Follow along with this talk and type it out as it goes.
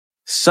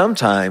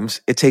Sometimes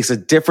it takes a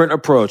different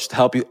approach to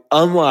help you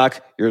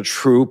unlock your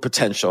true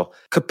potential.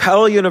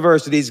 Capella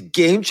University's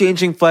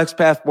game-changing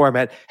FlexPath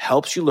format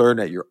helps you learn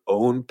at your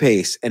own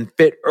pace and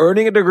fit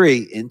earning a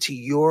degree into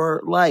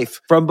your life.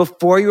 From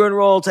before you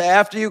enroll to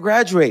after you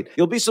graduate,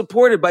 you'll be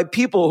supported by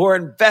people who are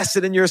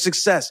invested in your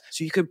success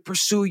so you can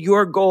pursue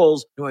your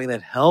goals knowing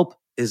that help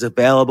is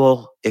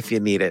available if you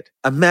need it.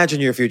 Imagine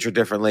your future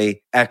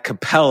differently at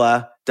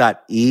capella.edu.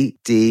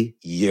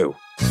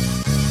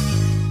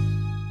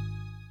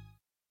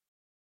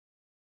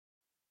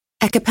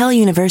 At Capella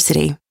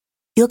University,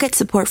 you'll get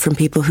support from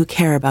people who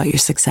care about your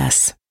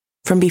success.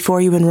 From before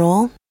you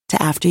enroll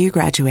to after you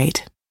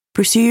graduate,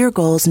 pursue your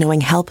goals knowing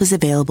help is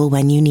available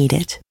when you need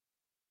it.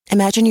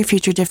 Imagine your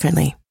future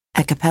differently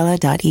at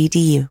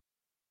capella.edu.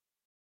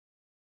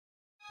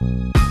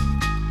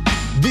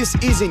 This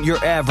isn't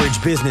your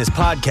average business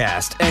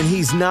podcast, and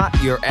he's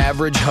not your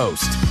average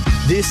host.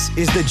 This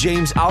is the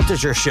James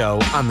Altucher Show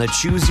on the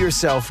Choose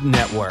Yourself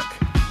Network.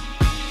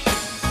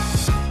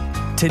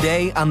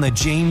 Today on the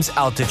James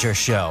Altucher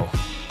Show.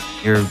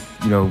 You're,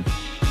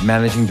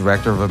 managing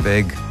director of a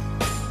big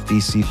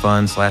VC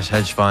fund /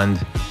 hedge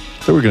fund.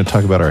 So we're going to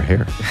talk about our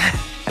hair.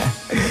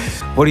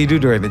 What do you do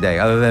during the day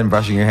other than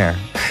brushing your hair?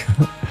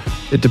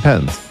 It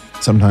depends.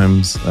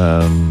 Sometimes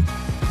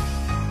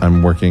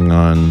I'm working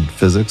on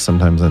physics.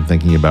 Sometimes I'm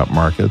thinking about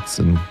markets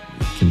and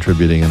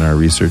contributing in our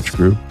research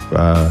group.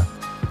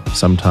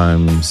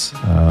 Sometimes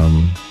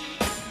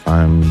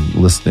I'm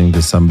listening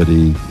to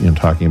somebody,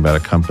 talking about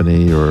a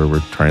company, or we're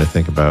trying to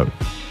think about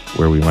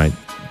where we might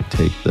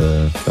take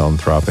the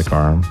philanthropic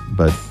arm.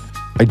 But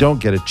I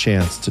don't get a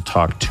chance to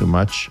talk too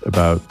much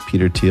about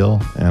Peter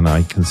Thiel, and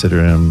I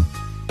consider him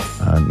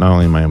not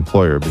only my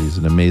employer, but he's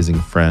an amazing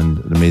friend,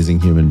 an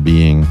amazing human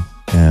being,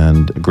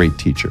 and a great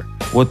teacher.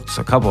 What's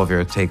a couple of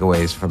your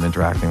takeaways from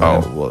interacting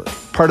with him? Well,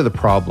 part of the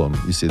problem,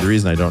 you see, the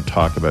reason I don't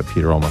talk about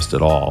Peter almost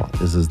at all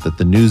is that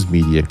the news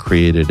media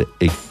created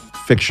a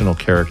fictional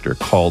character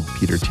called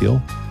Peter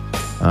Thiel.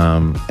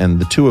 And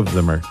the two of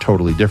them are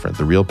totally different.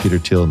 The real Peter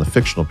Thiel and the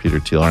fictional Peter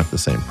Thiel aren't the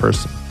same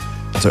person.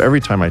 So every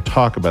time I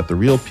talk about the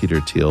real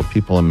Peter Thiel,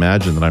 people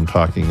imagine that I'm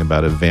talking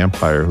about a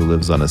vampire who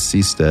lives on a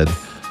seastead,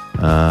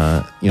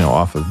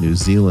 off of New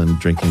Zealand,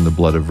 drinking the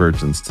blood of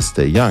virgins to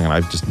stay young. And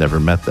I've just never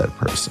met that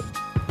person.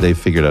 They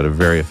figured out a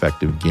very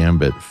effective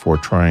gambit for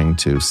trying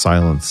to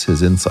silence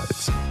his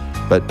insights.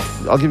 But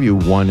I'll give you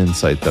one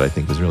insight that I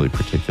think is really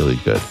particularly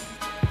good.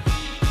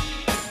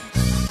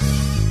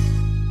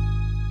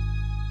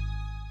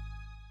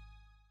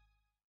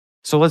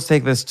 So let's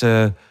take this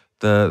to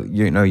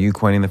you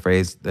coining the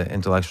phrase, the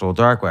intellectual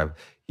dark web.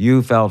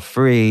 You felt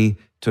free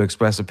to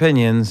express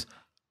opinions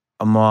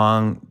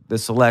among the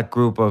select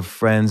group of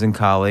friends and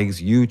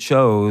colleagues you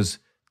chose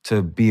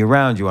to be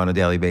around you on a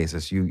daily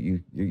basis.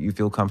 You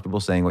feel comfortable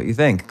saying what you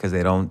think because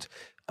they don't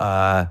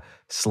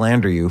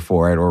slander you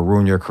for it or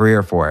ruin your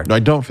career for it. No, I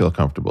don't feel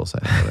comfortable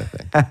saying what I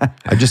think.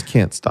 I just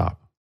can't stop.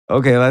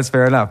 Okay, that's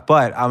fair enough.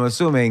 But I'm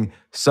assuming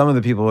some of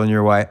the people in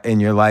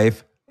your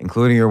life,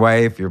 including your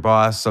wife, your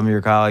boss, some of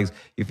your colleagues,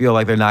 you feel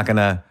like they're not going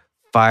to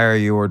fire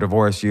you or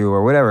divorce you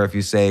or whatever if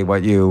you say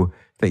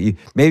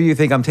maybe you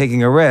think I'm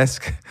taking a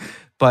risk,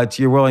 but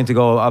you're willing to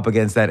go up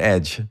against that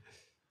edge.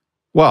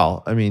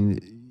 Well, I mean,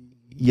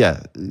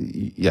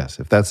 yes.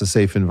 If that's a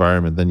safe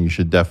environment, then you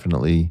should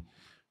definitely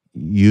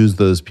use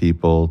those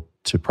people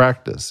to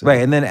practice.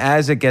 Right, and then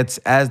as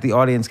the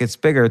audience gets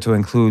bigger, to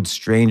include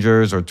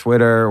strangers or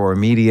Twitter or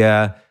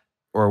media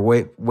or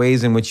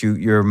ways in which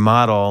your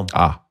model,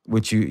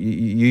 which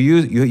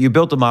you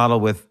built a model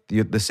with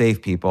the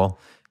safe people.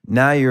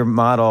 Now your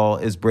model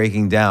is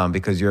breaking down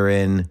because you're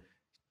in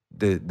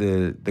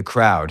the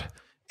crowd.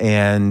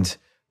 And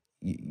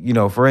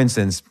for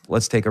instance,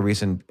 let's take a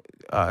recent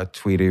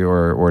tweet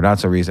or not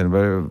so recent, but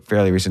a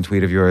fairly recent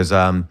tweet of yours.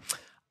 I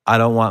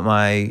don't want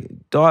my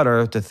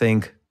daughter to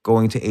think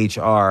going to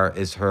HR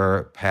is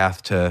her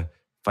path to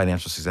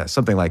financial success,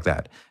 something like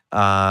that.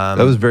 That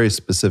was very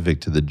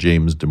specific to the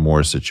James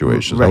Damore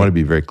situation. Right. I want to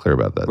be very clear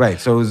about that. Right.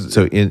 So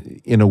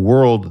in a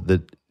world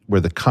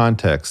where the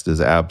context is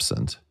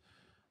absent,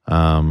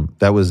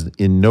 that was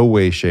in no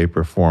way, shape,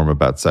 or form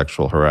about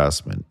sexual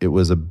harassment. It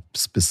was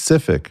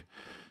specific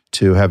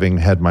to having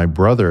had my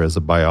brother as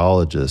a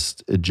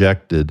biologist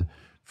ejected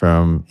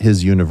from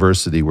his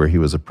university where he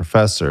was a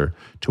professor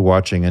to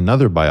watching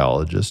another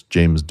biologist,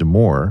 James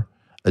Damore,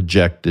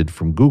 ejected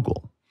from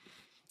Google.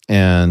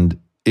 And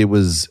it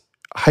was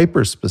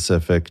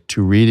hyper-specific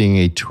to reading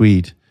a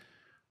tweet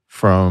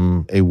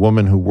from a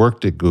woman who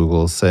worked at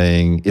Google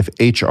saying, if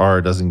HR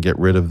doesn't get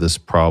rid of this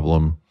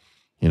problem,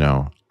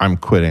 I'm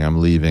quitting,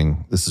 I'm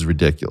leaving, this is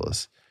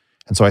ridiculous.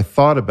 And so I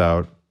thought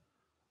about,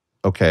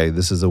 okay,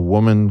 this is a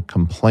woman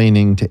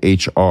complaining to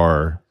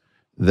HR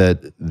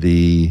that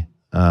the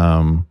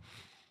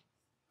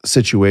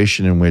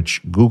situation in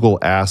which Google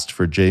asked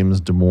for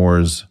James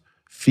Damore's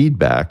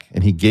feedback,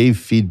 and he gave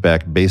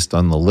feedback based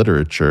on the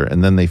literature,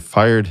 and then they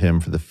fired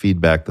him for the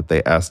feedback that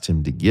they asked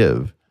him to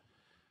give.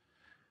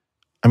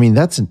 I mean,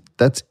 that's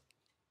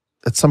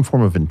some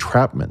form of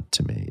entrapment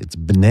to me. It's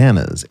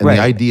bananas. And The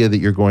idea that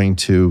you're going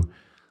to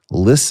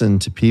listen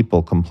to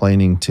people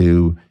complaining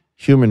to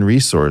human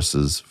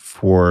resources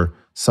for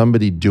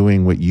somebody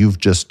doing what you've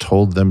just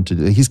told them to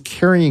do. He's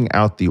carrying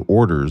out the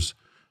orders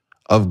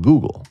of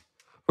Google.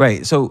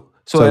 Right. So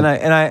and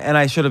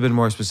I should have been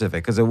more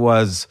specific because it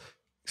was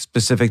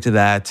specific to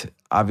that.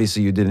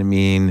 Obviously, you didn't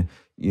mean,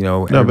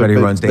 everybody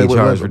who runs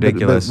HR is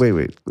ridiculous.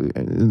 Wait.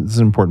 It's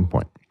an important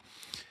point.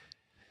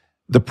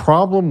 The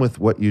problem with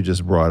what you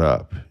just brought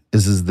up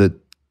is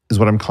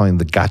what I'm calling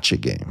the gotcha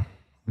game,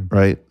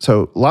 right?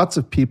 So lots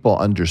of people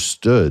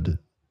understood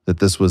that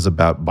this was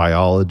about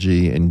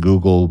biology and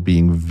Google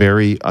being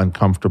very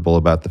uncomfortable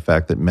about the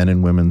fact that men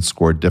and women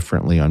score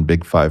differently on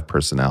Big Five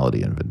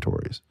personality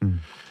inventories.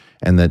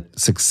 And that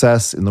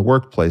success in the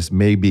workplace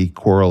may be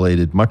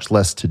correlated much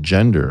less to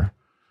gender,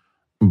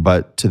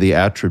 but to the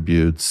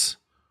attributes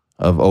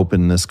of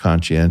openness,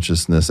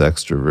 conscientiousness,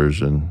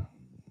 extroversion,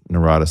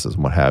 neuroticism,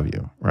 what have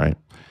you, right?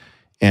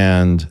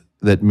 And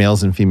that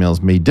males and females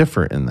may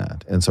differ in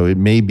that. And so it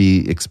may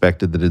be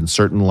expected that in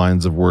certain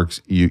lines of work,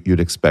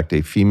 you'd expect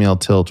a female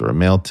tilt or a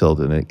male tilt,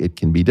 and it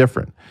can be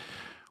different.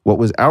 What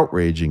was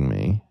outraging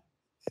me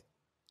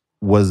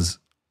was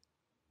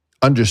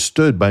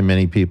understood by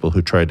many people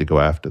who tried to go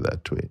after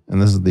that tweet.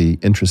 And this is the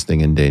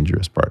interesting and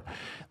dangerous part.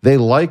 They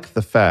like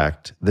the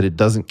fact that it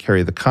doesn't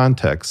carry the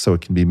context, so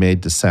it can be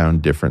made to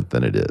sound different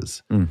than it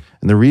is. And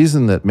the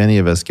reason that many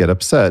of us get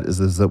upset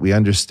is that we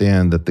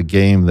understand that the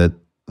game that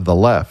the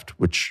left,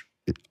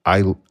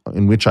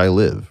 in which I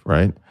live,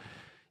 right,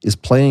 is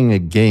playing a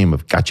game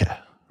of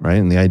gotcha, right?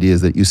 And the idea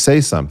is that you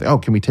say something,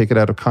 can we take it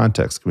out of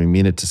context? Can we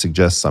mean it to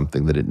suggest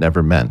something that it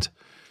never meant?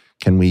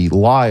 Can we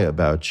lie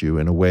about you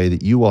in a way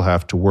that you will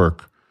have to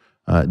work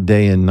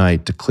day and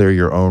night to clear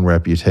your own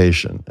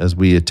reputation as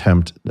we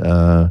attempt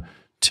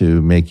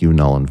to make you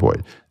null and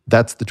void?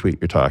 That's the tweet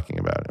you're talking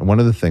about. And one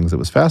of the things that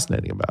was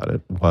fascinating about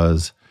it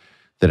was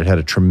that it had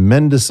a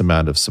tremendous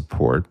amount of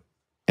support.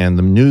 And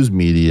the news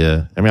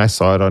media, I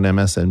saw it on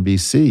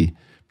MSNBC.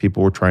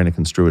 People were trying to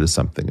construe it as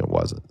something it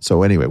wasn't.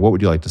 So anyway, what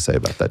would you like to say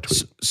about that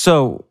tweet?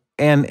 So,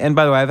 and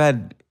by the way, I've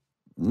had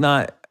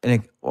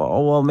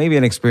maybe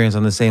an experience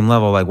on the same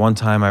level. Like one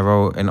time I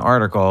wrote an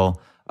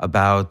article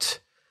about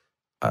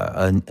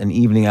an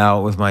evening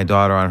out with my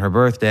daughter on her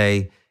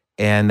birthday,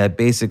 and that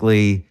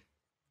basically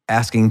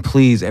asking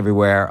please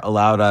everywhere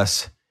allowed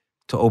us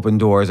to open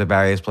doors at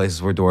various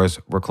places where doors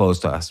were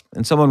closed to us.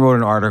 And someone wrote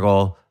an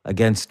article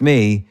against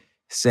me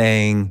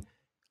saying,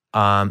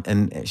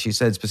 and she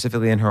said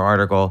specifically in her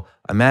article,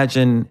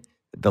 imagine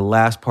the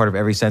last part of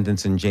every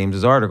sentence in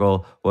James's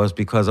article was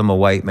because I'm a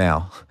white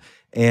male.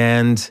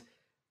 And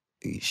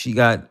she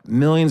got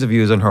millions of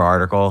views on her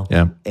article.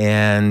 Yeah.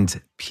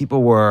 And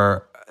people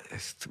were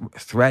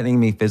threatening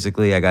me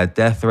physically. I got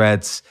death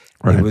threats.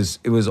 Right.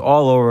 It was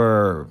all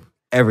over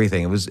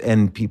everything.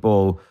 And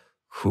people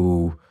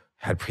who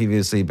had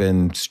previously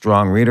been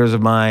strong readers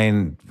of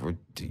mine were,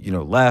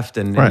 left.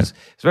 And right. it was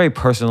very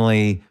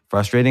personally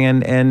frustrating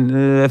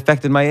and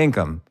affected my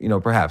income.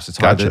 Perhaps it's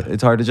hard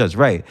to judge.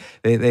 Right.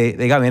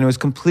 They got me, and it was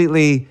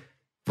completely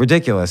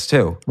ridiculous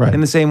too. Right.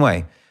 In the same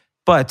way.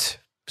 But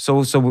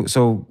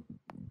so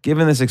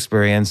given this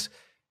experience,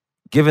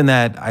 given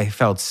that I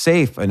felt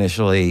safe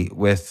initially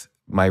with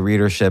my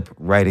readership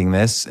writing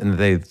this, and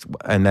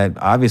that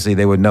obviously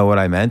they would know what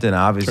I meant, and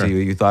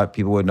obviously you thought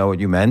people would know what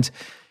you meant.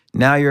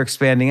 Now you're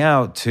expanding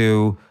out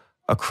to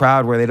a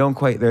crowd where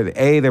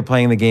they're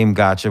playing the game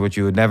gotcha, which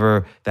you had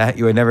never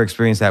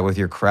experienced that with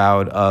your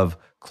crowd of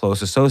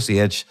close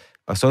associates,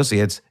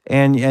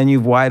 and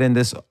you've widened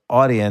this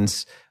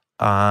audience.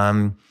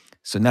 So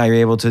now you're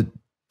able to,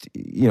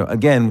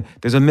 again,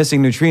 there's a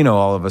missing neutrino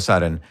all of a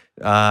sudden.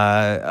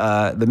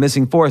 The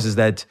missing force is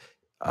that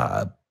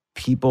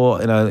people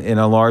in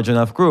a large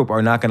enough group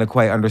are not going to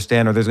quite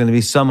understand, or there's going to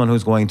be someone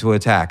who's going to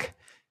attack.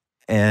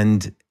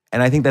 And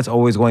I think that's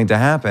always going to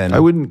happen. I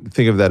wouldn't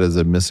think of that as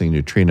a missing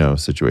neutrino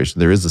situation.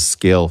 There is a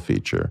scale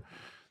feature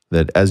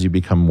that as you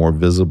become more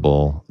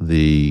visible,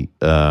 the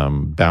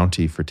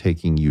bounty for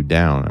taking you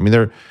down.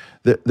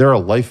 There are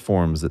life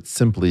forms that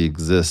simply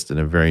exist in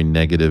a very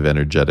negative,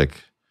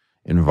 energetic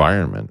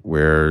environment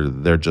where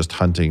they're just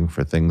hunting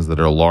for things that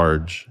are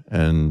large,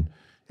 and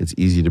it's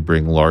easy to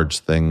bring large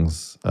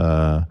things,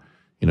 to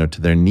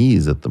their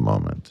knees at the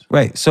moment.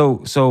 Right. So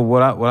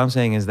what I'm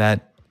saying is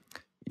that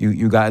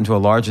you got into a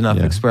large enough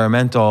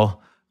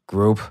experimental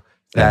group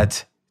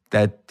that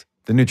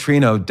the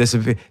neutrino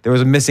disappeared. There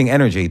was a missing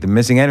energy. The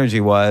missing energy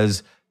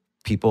was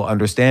people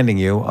understanding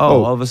you.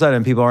 All of a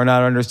sudden, people are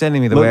not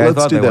understanding me the way I thought they would.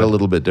 Let's do that a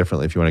little bit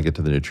differently if you want to get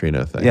to the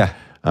neutrino thing. Yeah.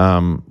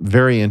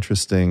 Very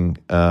interesting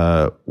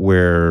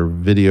where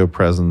video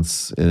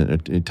presence,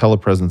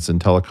 telepresence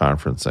and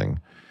teleconferencing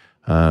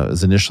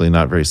is initially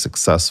not very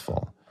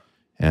successful.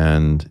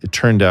 And it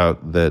turned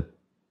out that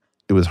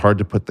it was hard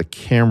to put the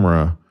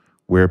camera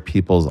where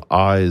people's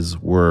eyes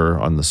were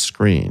on the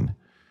screen.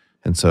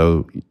 And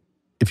so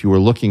if you were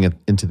looking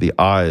into the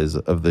eyes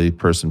of the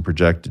person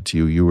projected to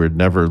you, you were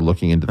never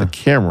looking into the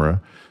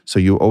camera. So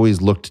you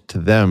always looked to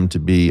them to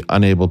be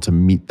unable to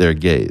meet their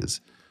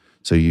gaze.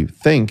 So you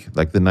think,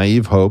 like the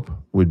naive hope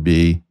would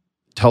be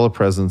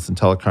telepresence and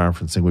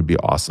teleconferencing would be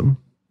awesome.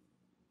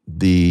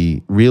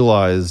 The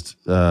realized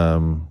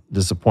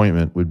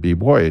disappointment would be,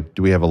 boy,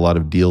 do we have a lot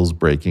of deals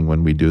breaking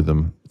when we do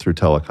them through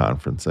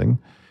teleconferencing?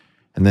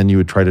 And then you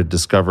would try to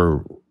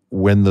discover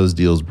when those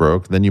deals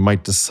broke. Then you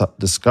might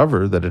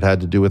discover that it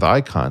had to do with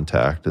eye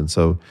contact. And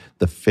so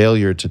the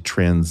failure to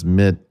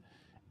transmit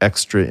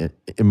extra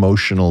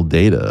emotional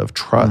data of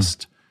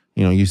trust.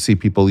 You see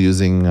people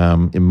using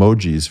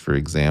emojis, for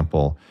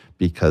example,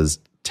 because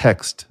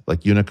text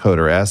like Unicode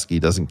or ASCII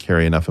doesn't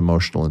carry enough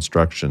emotional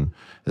instruction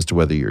as to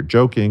whether you're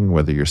joking,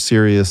 whether you're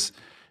serious.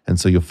 And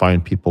so you'll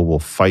find people will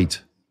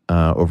fight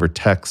over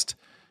text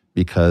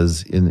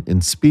because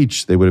in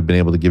speech, they would have been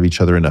able to give each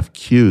other enough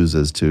cues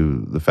as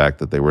to the fact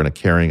that they were in a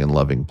caring and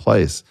loving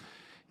place.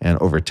 And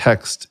over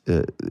text,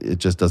 it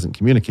just doesn't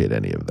communicate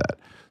any of that.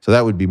 So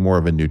that would be more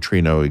of a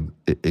neutrino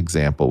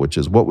example, which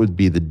is what would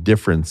be the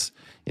difference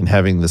in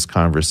having this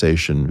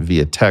conversation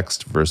via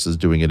text versus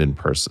doing it in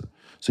person.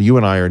 So you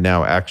and I are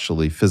now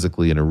actually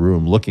physically in a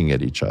room looking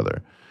at each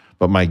other.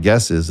 But my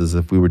guess is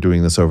if we were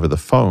doing this over the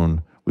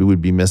phone, we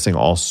would be missing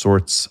all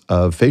sorts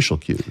of facial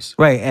cues.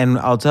 Right. And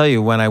I'll tell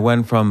you, when I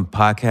went from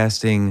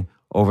podcasting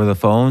over the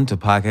phone to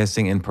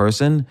podcasting in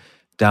person,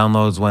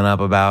 downloads went up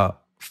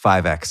about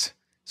 5x.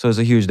 So it's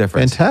a huge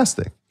difference.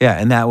 Fantastic. Yeah.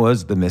 And that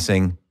was the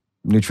missing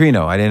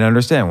neutrino. I didn't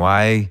understand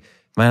why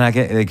am I not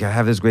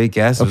have this great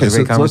guest. Okay,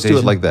 so let's do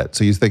it like that.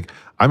 So you think,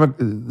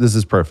 this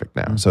is perfect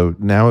now. So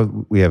now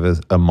we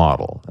have a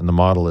model, and the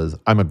model is,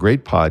 I'm a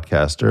great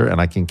podcaster and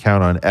I can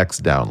count on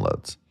X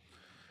downloads.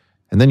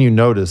 And then you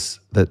notice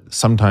that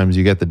sometimes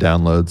you get the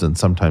downloads and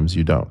sometimes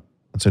you don't.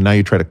 And so now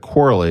you try to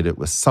correlate it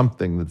with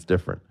something that's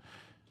different.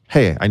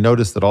 Hey, I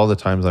noticed that all the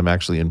times I'm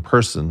actually in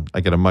person,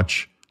 I get a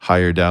much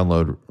higher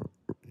download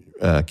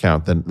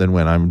count than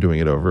when I'm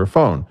doing it over a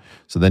phone.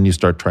 So then you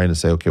start trying to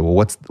say, okay, well,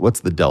 what's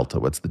the delta?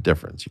 What's the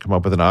difference? You come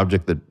up with an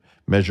object that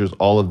measures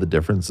all of the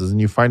differences, and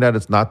you find out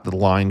it's not the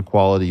line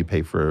quality. You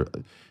pay for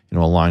a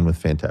line with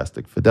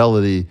fantastic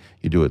fidelity.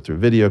 You do it through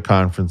video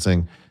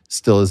conferencing.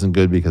 Still isn't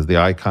good because the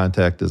eye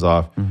contact is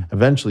off. Mm-hmm.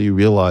 Eventually, you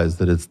realize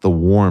that it's the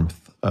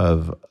warmth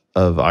of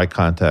eye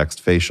contact,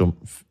 facial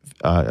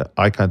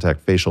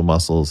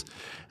muscles,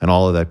 and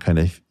all of that kind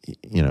of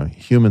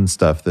human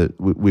stuff that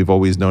we've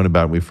always known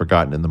about and we've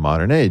forgotten in the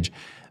modern age.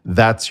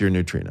 That's your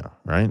neutrino,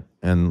 right?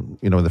 And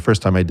the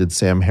first time I did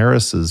Sam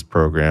Harris's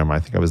program, I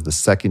think I was the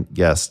second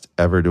guest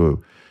ever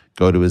to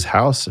go to his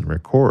house and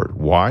record.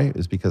 Why?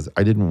 Is because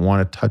I didn't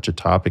want to touch a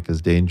topic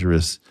as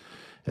dangerous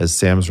as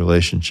Sam's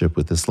relationship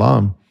with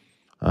Islam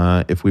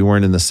if we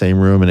weren't in the same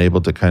room and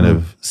able to kind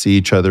of see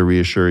each other,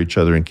 reassure each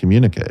other, and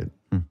communicate.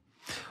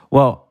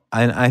 Well,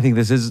 I think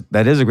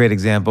that is a great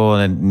example,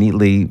 and it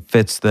neatly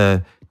fits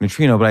the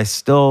neutrino. But I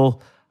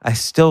still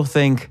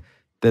think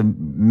the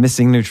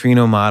missing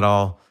neutrino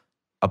model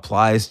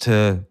applies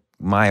to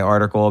my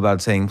article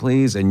about saying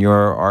please, and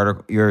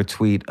your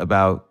tweet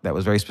about that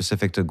was very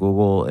specific to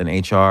Google and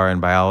HR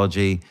and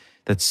biology.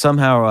 That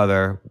somehow or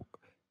other,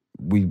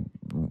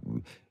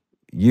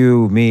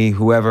 you, me,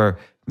 whoever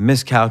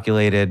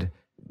miscalculated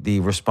the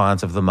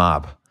response of the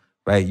mob,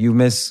 right? You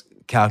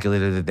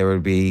miscalculated that there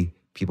would be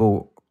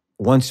people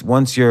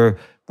once your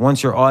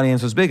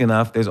audience was big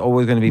enough, there's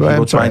always going to be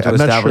people trying to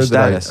establish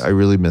status. I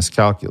really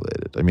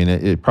miscalculated. I mean,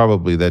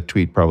 that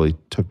tweet probably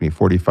took me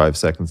 45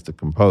 seconds to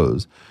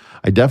compose.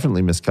 I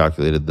definitely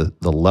miscalculated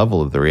the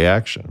level of the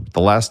reaction.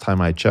 The last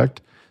time I checked,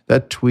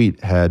 that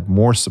tweet had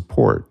more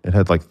support. It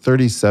had like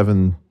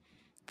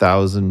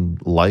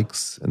 37,000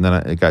 likes, and then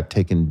it got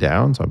taken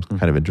down. So I'm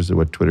kind of interested in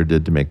what Twitter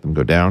did to make them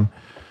go down.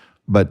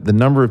 But the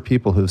number of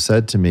people who've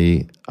said to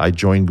me, I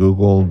joined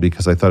Google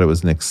because I thought it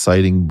was an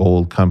exciting,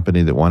 bold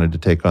company that wanted to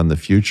take on the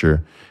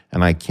future,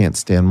 and I can't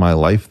stand my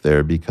life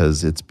there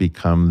because it's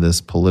become this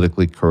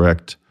politically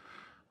correct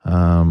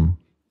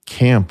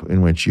camp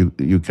in which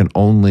you can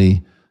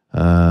only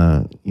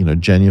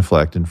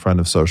genuflect in front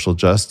of social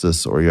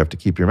justice, or you have to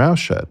keep your mouth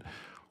shut.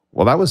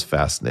 Well, that was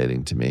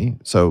fascinating to me.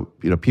 So,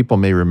 people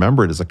may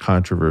remember it as a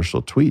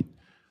controversial tweet,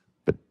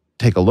 but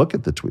take a look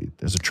at the tweet.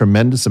 There's a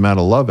tremendous amount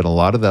of love, and a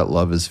lot of that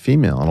love is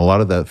female. And a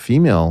lot of that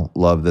female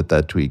love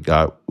that tweet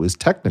got was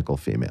technical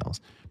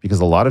females, because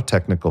a lot of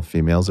technical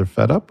females are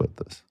fed up with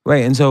this.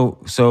 Right. And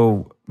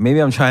so maybe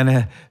I'm trying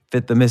to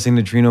fit the missing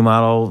neutrino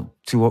model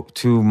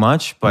too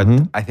much, but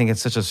I think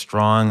it's such a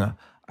strong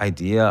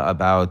idea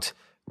about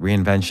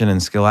reinvention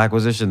and skill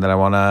acquisition that I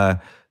want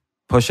to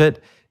push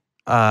it.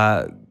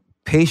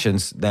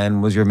 Patience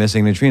then was your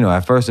missing neutrino.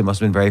 At first, it must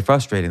have been very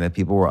frustrating that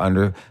people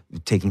were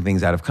taking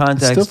things out of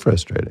context. It's still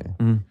frustrating.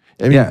 Mm-hmm.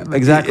 I mean, yeah,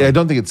 exactly. I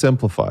don't think it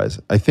simplifies.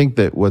 I think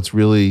that what's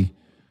really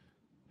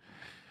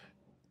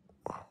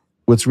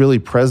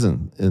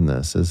present in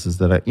this is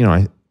that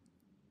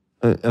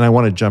I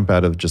want to jump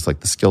out of just like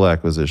the skill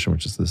acquisition,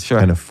 which is this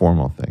kind of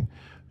formal thing.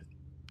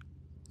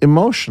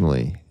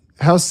 Emotionally,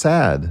 how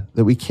sad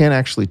that we can't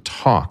actually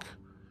talk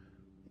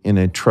in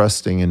a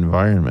trusting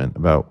environment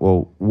about,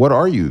 well, what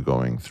are you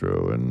going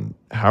through, and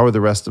how are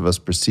the rest of us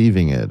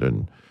perceiving it,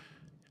 and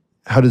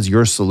how does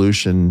your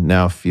solution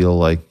now feel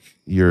like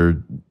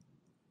you're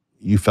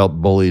you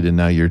felt bullied and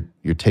now you're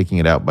taking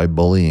it out by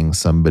bullying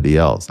somebody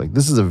else. Like,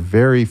 this is a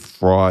very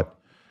fraught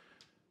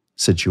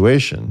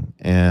situation,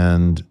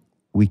 and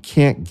we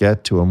can't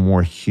get to a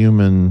more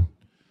human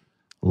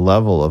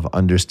level of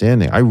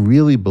understanding. I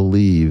really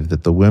believe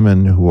that the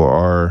women who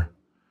are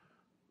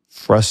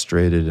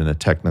frustrated in a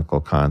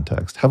technical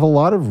context have a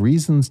lot of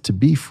reasons to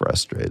be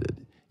frustrated,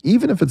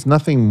 even if it's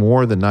nothing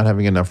more than not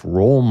having enough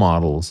role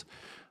models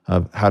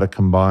of how to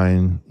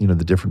combine,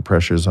 the different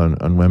pressures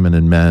on women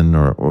and men,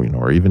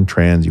 or even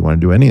trans. You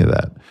want to do any of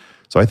that.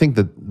 So I think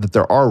that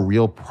there are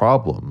real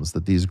problems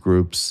that these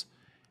groups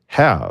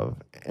have.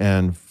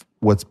 And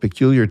what's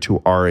peculiar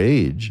to our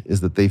age is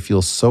that they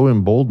feel so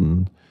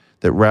emboldened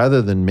that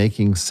rather than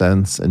making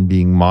sense and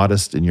being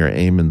modest in your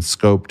aim and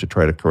scope to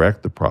try to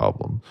correct the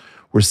problem,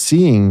 we're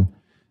seeing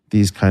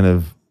these kind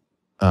of,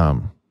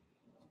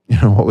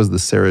 what was the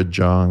Sarah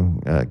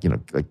Jong,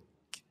 like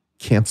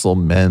cancel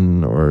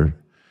men, or,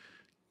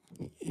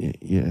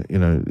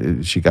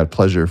 she got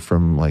pleasure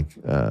from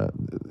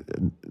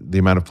the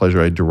amount of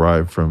pleasure I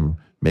derive from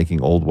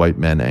making old white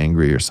men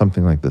angry, or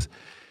something like this.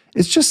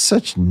 It's just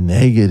such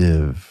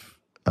negative,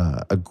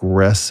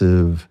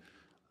 aggressive,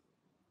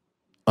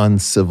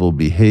 uncivil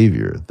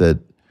behavior that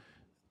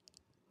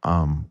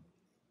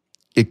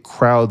it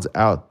crowds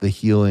out the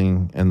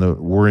healing and the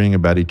worrying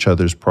about each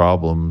other's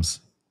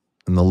problems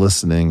and the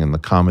listening and the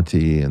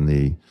comity and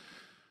the,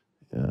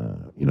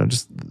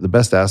 just the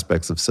best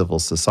aspects of civil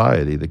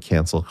society that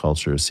cancel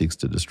culture seeks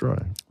to destroy.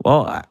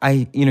 Well,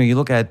 you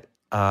look at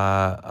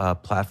a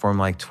platform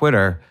like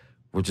Twitter,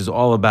 which is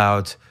all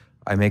about,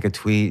 I make a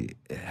tweet,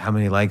 how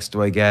many likes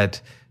do I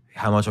get?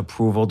 How much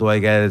approval do I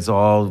get? It's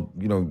all,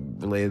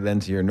 related then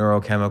to your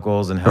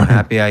neurochemicals and how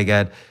happy I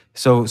get.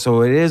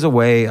 So it is a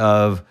way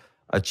of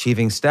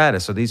achieving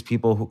status. So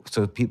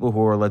people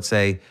who are, let's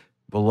say,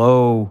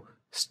 below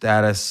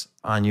status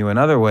on you in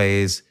other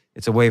ways,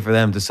 it's a way for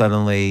them to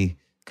suddenly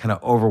kind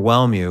of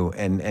overwhelm you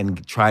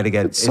and try to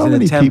get, it's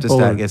an attempt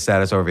to get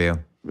status over you.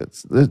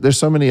 There's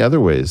so many other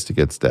ways to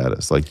get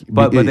status.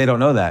 But they don't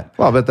know that.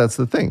 Well, but that's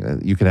the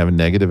thing. You can have a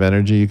negative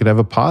energy, you can have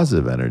a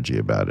positive energy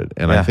about it.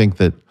 And I think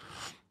that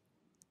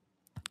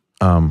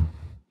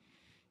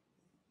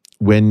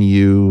when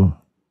you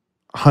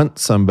hunt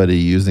somebody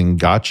using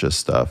gotcha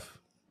stuff,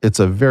 it's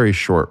a very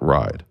short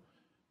ride.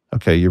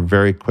 Okay, you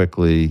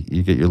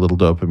get your little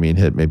dopamine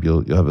hit. Maybe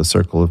you'll have a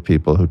circle of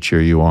people who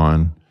cheer you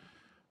on,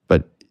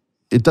 but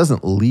it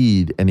doesn't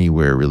lead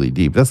anywhere really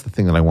deep. That's the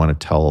thing that I want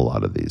to tell a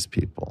lot of these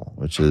people,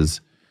 which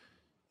is,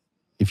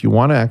 if you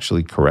want to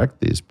actually correct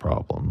these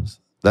problems,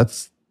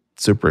 that's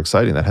super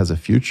exciting. That has a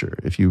future.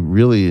 If you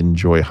really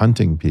enjoy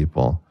hunting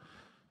people,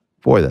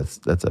 boy,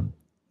 that's a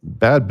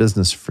bad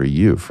business for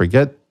you.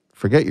 Forget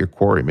your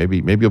quarry. Maybe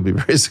you'll be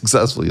very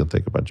successful. You'll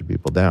take a bunch of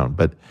people down,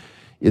 but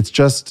it's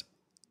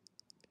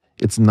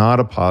not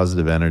a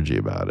positive energy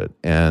about it.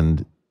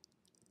 And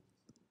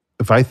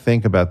if I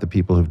think about the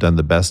people who've done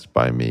the best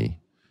by me,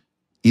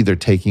 either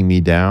taking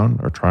me down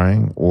or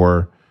trying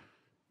or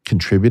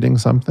contributing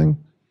something,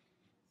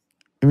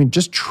 I mean,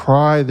 just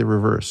try the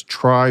reverse.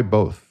 Try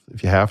both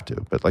if you have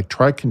to, but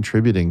try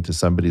contributing to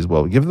somebody's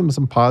well. Give them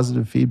some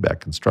positive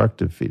feedback,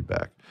 constructive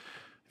feedback,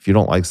 if you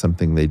don't like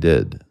something they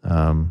did.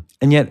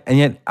 And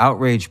yet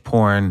outrage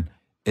porn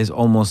is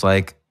almost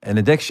like an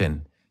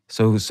addiction.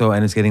 So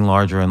and it's getting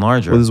larger and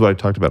larger. Well, this is what I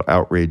talked about,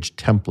 outrage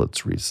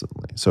templates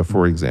recently. So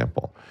for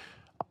example,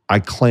 I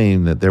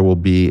claim that there will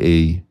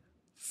be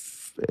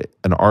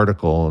an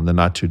article in the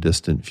not too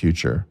distant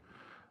future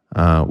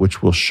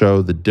which will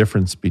show the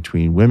difference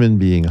between women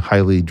being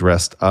highly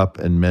dressed up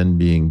and men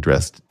being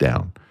dressed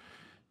down.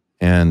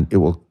 And it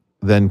will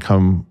then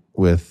come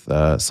with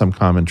some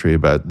commentary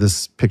about,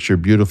 this picture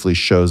beautifully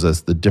shows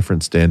us the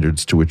different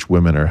standards to which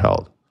women are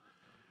held.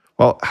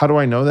 Well, how do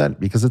I know that?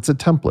 Because it's a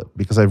template,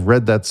 because I've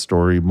read that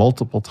story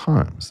multiple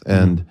times.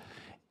 And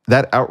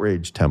that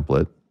outrage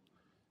template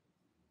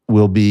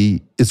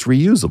it's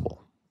reusable.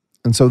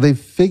 And so they've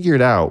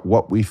figured out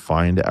what we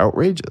find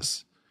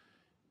outrageous.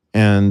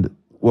 And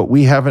what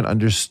we haven't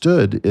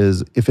understood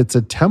is, if it's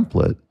a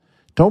template,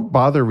 don't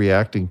bother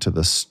reacting to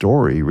the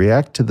story,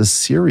 react to the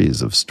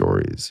series of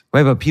stories.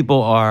 Right, but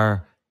people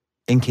are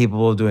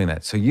incapable of doing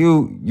that. So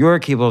you're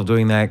capable of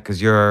doing that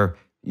because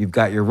you've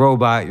got your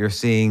robot, you're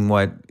seeing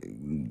what...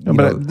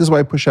 This is why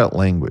I push out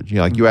language.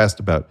 You asked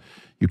about,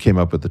 you came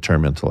up with the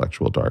term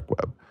intellectual dark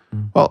web.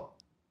 Mm-hmm. Well,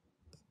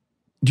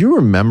 do you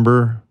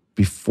remember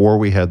before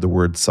we had the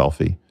word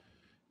selfie?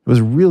 It was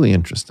really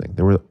interesting.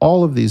 There were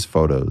all of these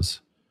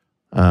photos,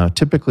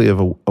 typically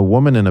of a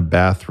woman in a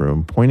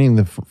bathroom pointing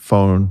the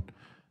phone,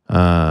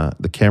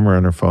 the camera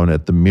on her phone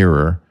at the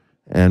mirror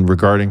and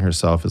regarding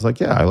herself as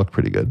yeah, I look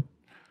pretty good.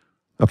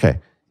 Okay.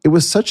 It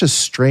was such a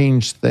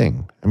strange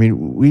thing. I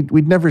mean,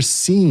 we'd never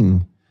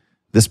seen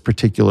this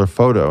particular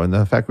photo, and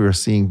the fact we were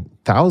seeing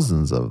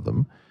thousands of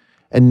them,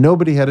 and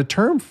nobody had a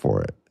term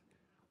for it.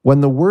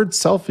 When the word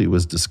selfie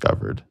was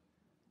discovered,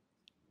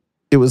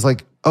 it was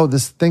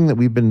this thing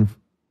that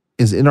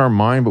is in our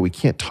mind, but we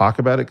can't talk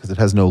about it because it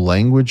has no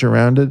language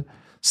around it.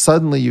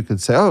 suddenly you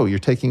could say, oh, you're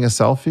taking a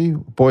selfie?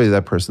 Boy,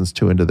 that person's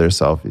too into their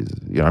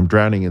selfies. I'm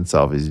drowning in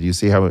selfies. You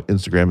see how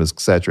Instagram is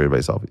saturated by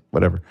selfies,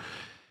 whatever.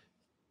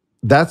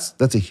 That's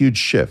a huge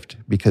shift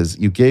because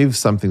you gave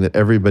something that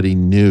everybody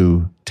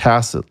knew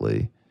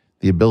tacitly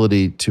the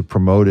ability to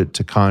promote it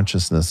to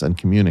consciousness and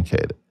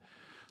communicate it.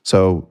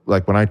 So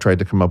like when I tried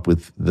to come up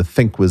with the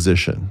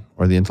Thinquisition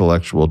or the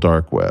intellectual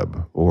dark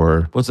web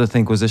or... What's the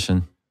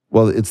Thinquisition?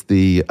 Well, it's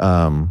the...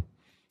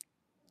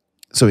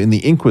 So in the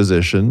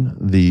Inquisition,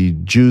 the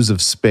Jews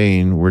of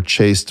Spain were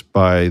chased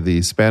by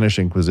the Spanish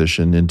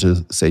Inquisition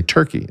into, say,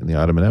 Turkey in the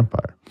Ottoman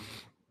Empire.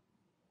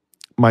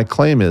 My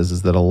claim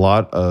is that a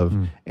lot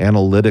of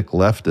analytic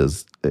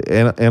lefties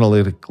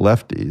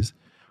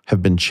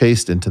have been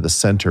chased into the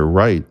center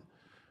right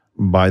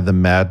by the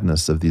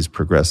madness of these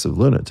progressive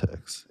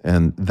lunatics.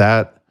 And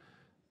that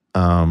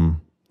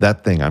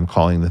thing I'm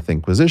calling the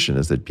Thinquisition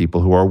is that people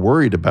who are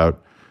worried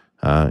about,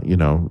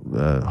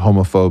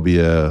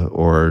 homophobia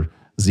or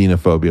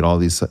xenophobia and all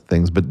these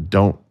things, but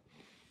don't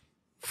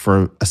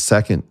for a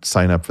second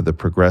sign up for the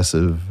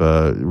progressive,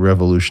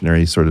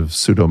 revolutionary sort of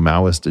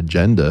pseudo-Maoist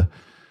agenda.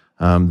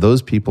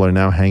 Those people are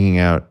now hanging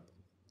out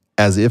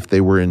as if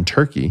they were in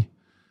Turkey,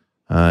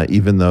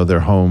 even though their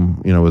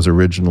home, was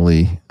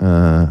originally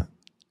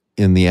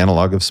in the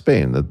analog of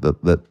Spain.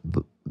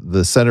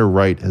 The center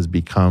right has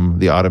become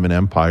the Ottoman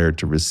Empire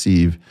to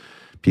receive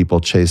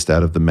people chased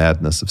out of the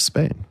madness of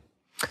Spain.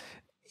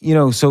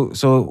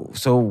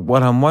 So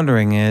what I'm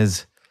wondering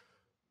is,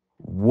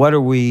 what are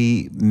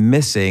we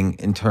missing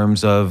in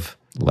terms of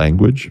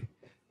language?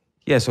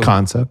 Yeah, so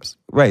concepts.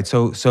 Right.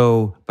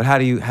 So but how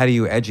do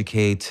you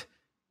educate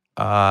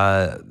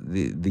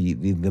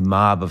the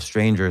mob of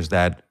strangers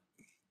that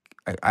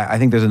I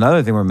think there's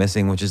another thing we're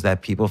missing, which is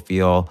that people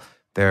feel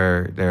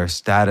their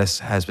status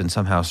has been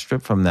somehow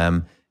stripped from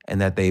them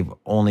and that they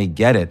only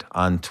get it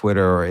on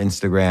Twitter or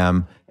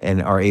Instagram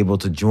and are able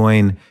to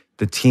join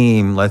the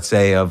team, let's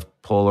say, of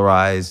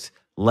polarized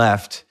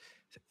left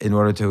in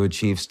order to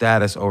achieve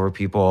status over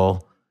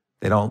people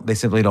they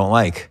simply don't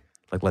like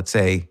let's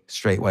say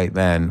straight white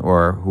men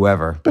or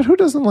whoever. But who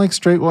doesn't like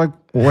straight white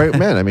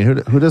men? I mean,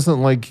 who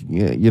doesn't like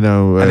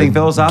I think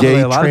philosophically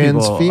gay, a lot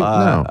trans of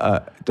people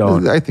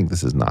don't. I think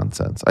this is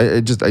nonsense.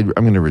 I'm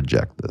going to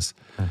reject this.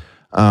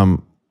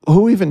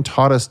 Who even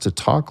taught us to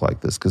talk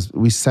like this? Because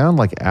we sound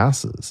like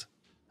asses.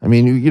 I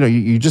mean,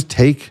 you just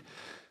take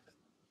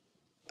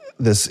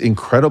this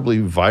incredibly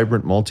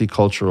vibrant,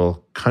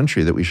 multicultural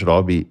country that we should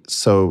all be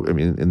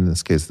in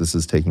this case, this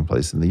is taking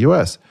place in the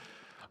U.S.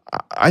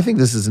 I think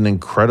this is an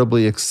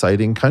incredibly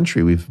exciting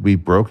country.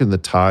 We've broken the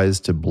ties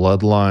to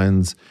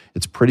bloodlines.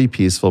 It's pretty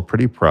peaceful,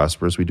 pretty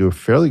prosperous. We do a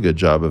fairly good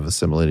job of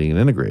assimilating and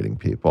integrating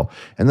people.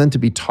 And then to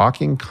be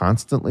talking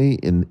constantly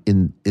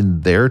in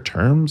their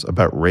terms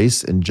about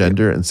race and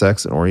gender and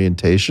sex and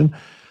orientation,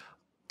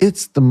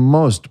 it's the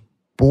most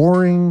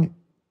boring,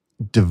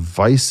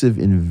 divisive,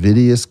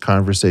 invidious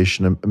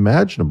conversation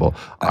imaginable.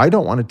 I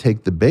don't want to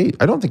take the bait.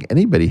 I don't think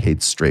anybody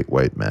hates straight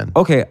white men.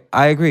 Okay,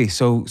 I agree.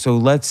 So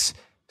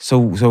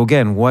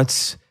again,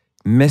 what's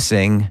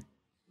missing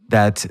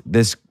that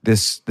this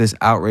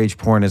outrage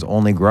porn is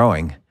only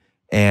growing,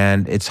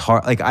 and it's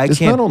hard.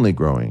 It's not only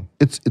growing;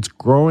 it's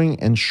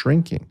growing and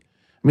shrinking.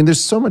 I mean,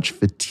 there's so much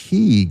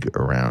fatigue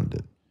around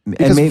it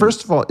because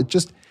first of all,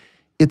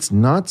 it's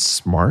not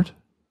smart.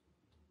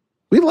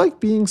 We like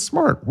being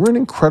smart. We're an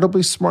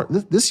incredibly smart.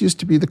 This used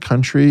to be the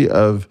country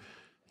of,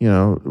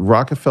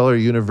 Rockefeller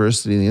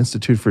University and the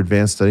Institute for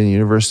Advanced Study and the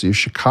University of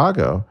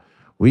Chicago.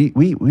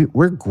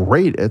 We're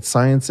great at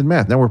science and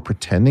math. Now we're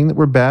pretending that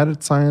we're bad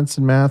at science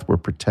and math. We're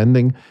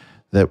pretending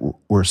that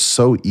we're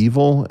so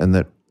evil and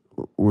that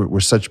we're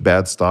such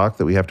bad stock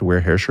that we have to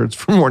wear hair shirts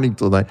from morning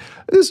till night.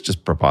 This is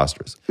just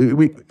preposterous.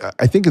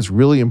 I think it's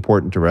really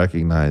important to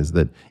recognize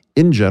that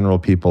in general,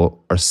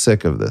 people are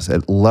sick of this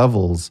at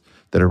levels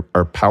that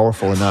are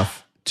powerful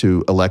enough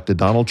to elect a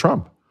Donald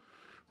Trump,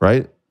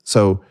 right?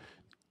 So,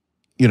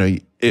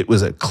 it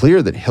was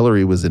clear that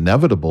Hillary was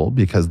inevitable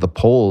because the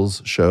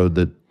polls showed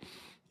that,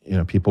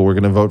 people were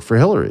going to vote for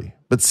Hillary.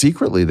 But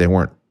secretly, they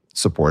weren't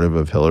supportive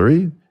of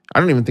Hillary. I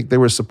don't even think they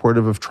were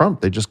supportive of Trump.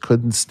 They just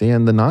couldn't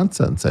stand the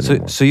nonsense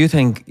anymore. So you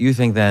think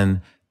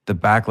then the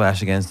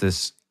backlash against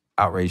this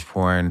outrage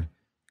porn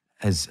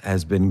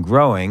has been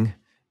growing,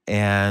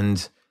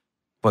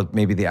 but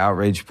maybe the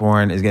outrage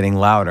porn is getting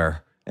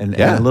louder and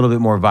a little bit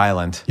more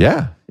violent.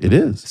 Yeah, it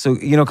is. So,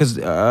 because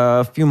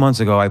a few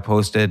months ago I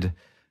posted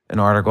an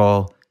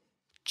article,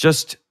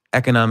 just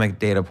economic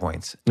data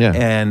points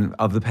and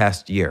of the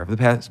past year,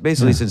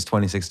 basically since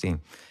 2016.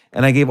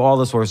 And I gave all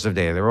the sources of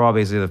data. They were all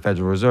basically the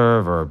Federal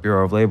Reserve or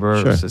Bureau of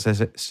Labor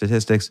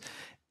statistics.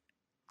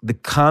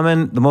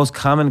 The most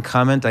common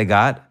comment I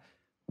got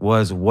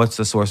was, "What's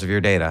the source of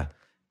your data?"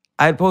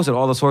 I had posted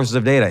all the sources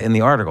of data in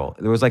the article.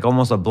 There was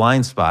almost a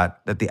blind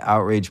spot that the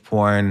outrage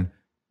porn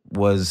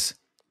was.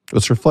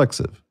 It's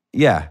reflexive.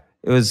 Yeah,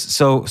 it was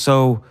so.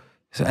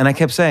 And I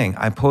kept saying,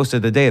 I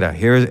posted the data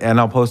and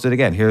I'll post it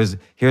again. Here's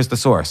the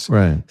source.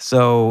 Right.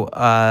 So,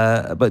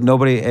 but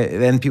nobody.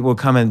 Then people would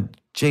come and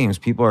James,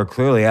 people are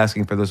clearly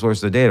asking for the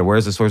source of data.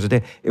 Where's the source of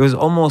data? It was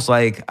almost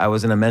like I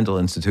was in a mental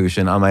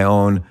institution on my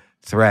own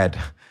thread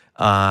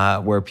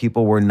where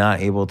people were not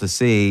able to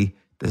see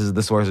this is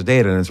the source of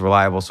data and it's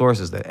reliable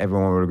sources that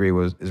everyone would agree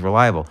is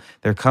reliable.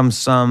 There comes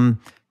some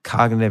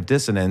cognitive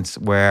dissonance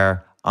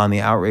where on the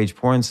outrage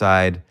porn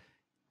side,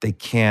 they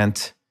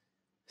can't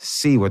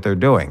see what they're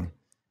doing.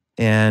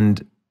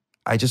 And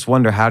I just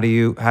wonder, how do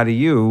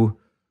you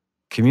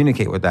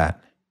communicate with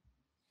that?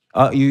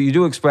 You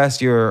do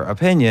express your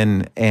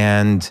opinion,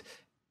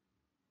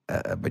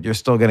 but you're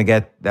still going to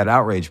get that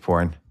outrage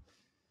porn.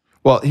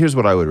 Well, here's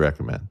what I would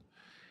recommend.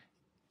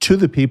 To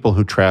the people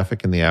who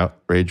traffic in the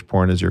outrage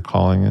porn, as you're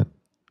calling it,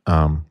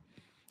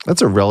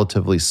 that's a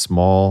relatively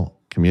small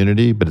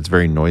community, but it's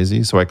very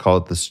noisy. So I call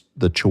it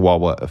the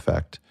Chihuahua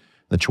effect.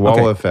 The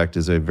Chihuahua effect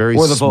is a very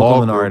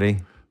small minority.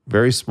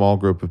 Very small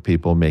group of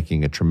people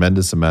making a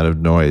tremendous amount of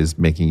noise,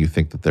 making you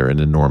think that they're an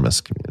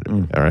enormous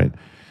community. All right.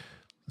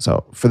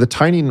 So for the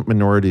tiny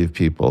minority of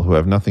people who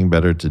have nothing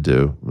better to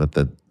do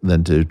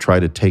than to try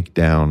to take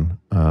down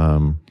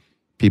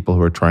people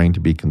who are trying to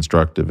be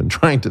constructive and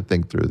trying to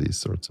think through these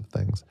sorts of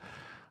things,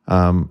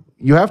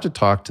 you have to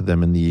talk to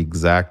them in the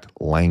exact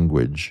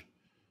language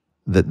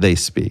that they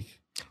speak.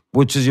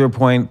 Which is your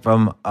point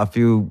from a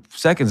few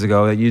seconds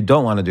ago, that you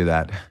don't want to do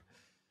that.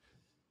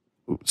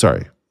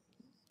 Sorry.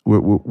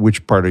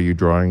 Which part are you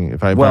drawing?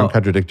 If I'm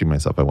contradicting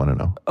myself, I want to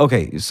know.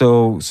 Okay,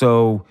 so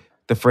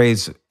the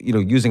phrase,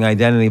 using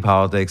identity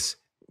politics,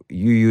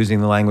 you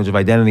using the language of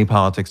identity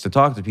politics to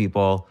talk to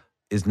people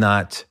is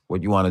not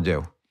what you want to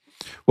do.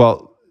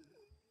 Well,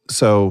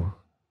 so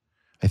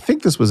I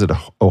think this was at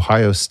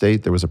Ohio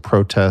State. There was a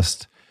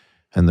protest,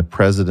 and the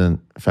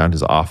president found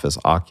his office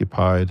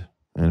occupied.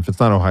 And if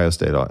it's not Ohio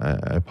State, I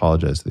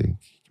apologize to the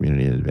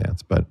community in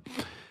advance. But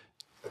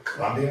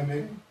Columbia,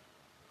 maybe?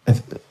 I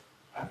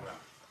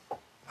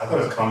thought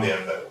it was Columbia.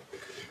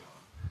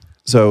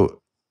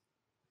 So,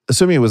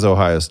 assuming it was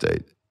Ohio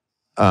State,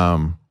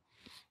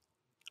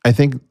 I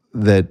think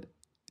that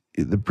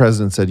the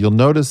president said, you'll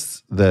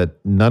notice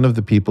that none of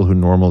the people who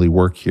normally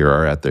work here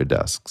are at their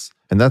desks.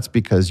 And that's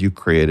because you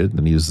created,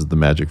 and he uses the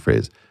magic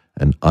phrase,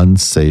 an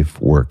unsafe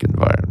work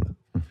environment.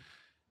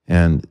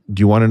 And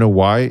do you want to know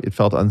why it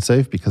felt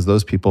unsafe? Because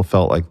those people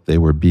felt like they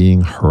were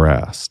being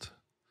harassed.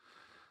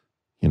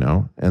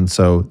 And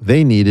so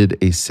they needed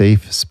a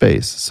safe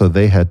space, so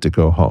they had to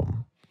go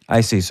home.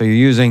 I see. So you're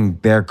using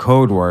their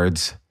code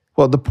words.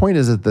 Well, the point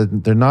is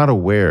that they're not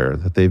aware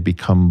that they've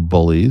become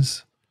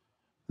bullies,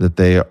 that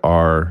they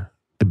are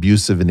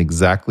abusive in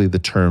exactly the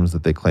terms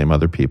that they claim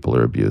other people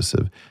are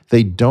abusive.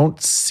 They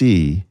don't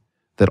see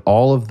that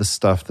all of the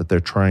stuff that they're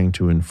trying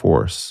to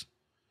enforce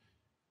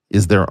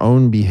is their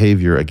own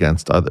behavior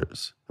against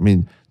others. I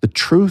mean, the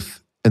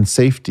truth and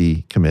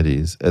safety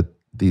committees at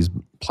these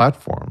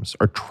platforms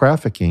are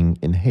trafficking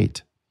in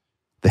hate.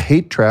 The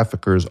hate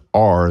traffickers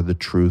are the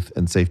truth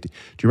and safety.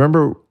 Do you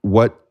remember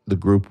what the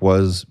group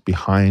was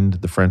behind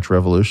the French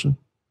Revolution?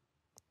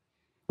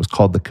 It was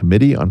called the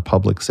Committee on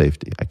Public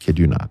Safety. I kid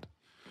you not,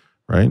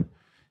 right?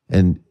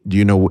 And do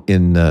you know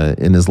in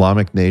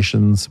Islamic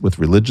nations with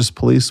religious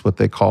police, what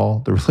they call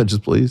the religious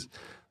police?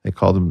 They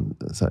call them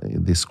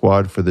the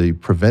Squad for the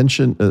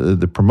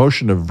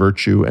Promotion of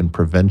Virtue and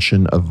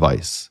Prevention of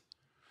Vice,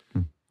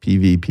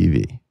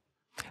 PVPV.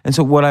 And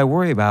so what I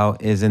worry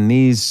about is in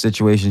these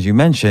situations you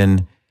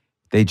mentioned,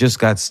 they just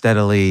got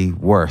steadily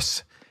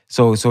worse.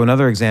 So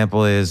another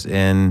example is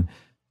in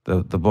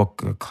the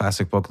book,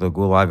 classic book, The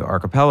Gulag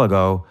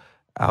Archipelago,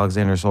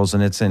 Alexander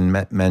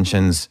Solzhenitsyn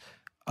mentions,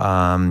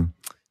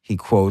 he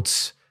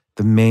quotes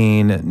the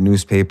main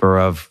newspaper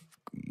of,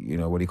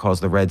 what he calls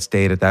the Red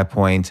State at that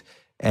point.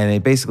 And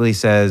it basically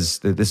says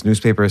that this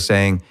newspaper is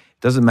saying,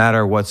 it doesn't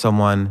matter what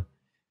someone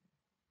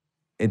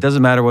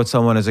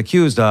is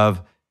accused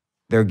of.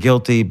 They're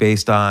guilty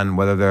based on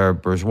whether they're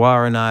bourgeois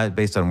or not,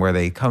 based on where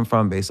they come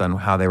from, based on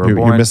how they were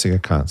born. You're missing a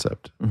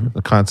concept. Mm-hmm.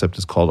 The concept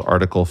is called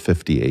Article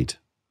 58.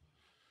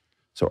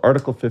 So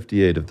Article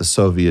 58 of the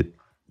Soviet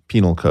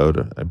Penal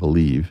Code, I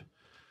believe,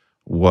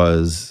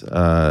 was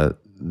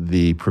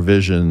the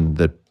provision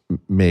that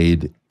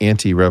made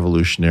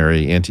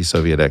anti-revolutionary,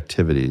 anti-Soviet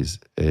activities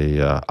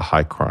a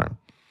high crime.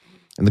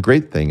 And the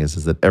great thing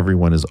is that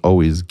everyone is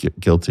always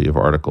guilty of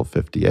Article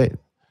 58.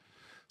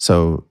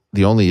 So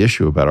the only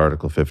issue about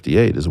Article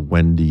 58 is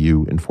when do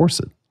you enforce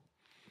it?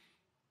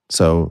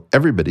 So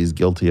everybody's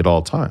guilty at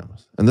all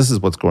times. And this is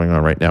what's going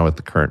on right now with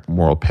the current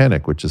moral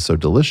panic, which is so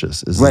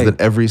delicious, is that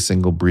every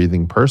single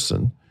breathing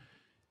person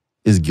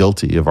is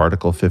guilty of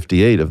Article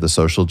 58 of the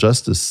Social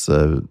Justice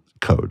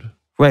Code.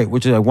 Right,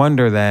 which I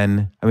wonder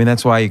then,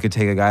 that's why you could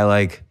take a guy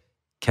like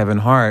Kevin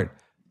Hart,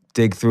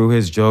 dig through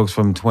his jokes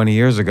from 20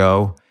 years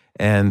ago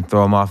and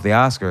throw him off the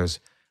Oscars.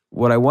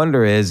 What I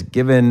wonder is,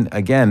 given,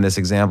 again, this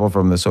example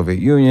from the Soviet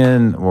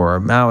Union or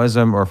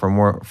Maoism or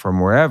from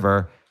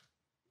wherever,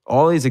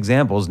 all these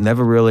examples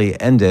never really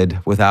ended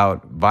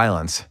without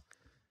violence.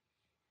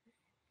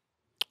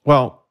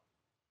 Well,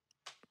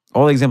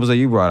 all the examples that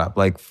you brought up,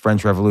 like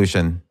French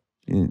Revolution.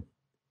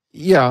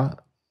 Yeah.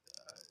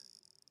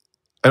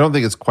 I don't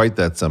think it's quite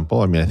that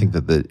simple. I mean, I think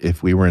that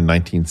if we were in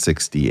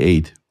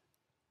 1968,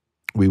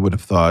 we would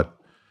have thought,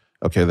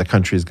 okay, the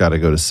country's got to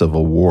go to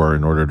civil war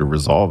in order to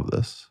resolve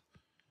this.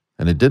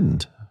 And it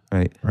didn't.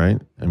 Right. Right?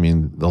 I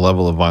mean, the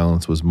level of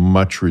violence was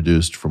much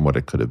reduced from what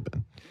it could have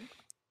been.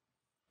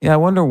 Yeah, I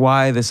wonder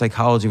why the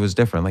psychology was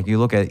different. Like you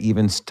look at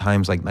even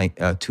times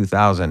like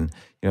 2000,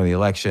 the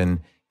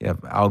election, you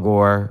have Al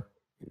Gore,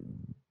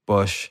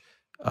 Bush,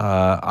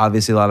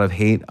 obviously a lot of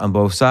hate on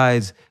both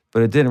sides,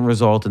 but it didn't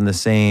result in the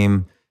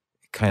same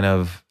kind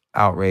of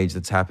outrage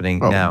that's happening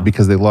now.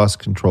 Because they lost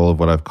control of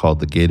what I've called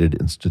the gated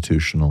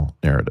institutional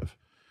narrative.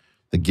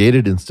 The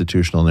gated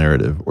institutional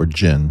narrative, or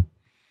GIN,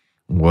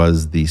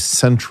 was the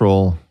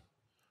central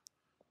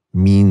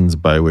means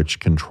by which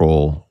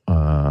control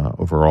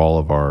over all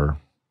of our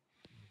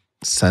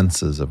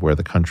senses of where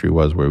the country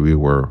was, where we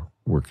were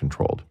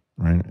controlled,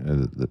 right?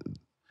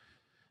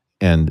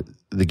 And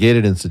the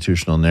gated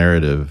institutional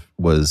narrative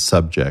was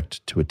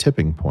subject to a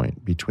tipping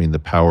point between the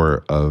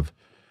power of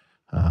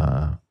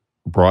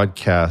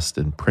broadcast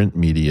and print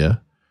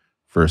media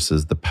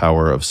versus the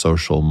power of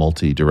social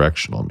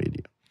multi-directional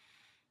media.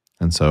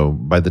 And so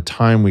by the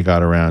time we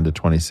got around to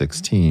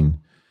 2016,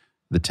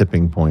 the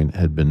tipping point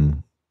had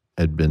been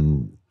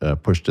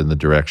pushed in the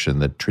direction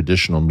that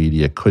traditional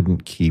media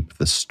couldn't keep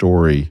the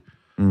story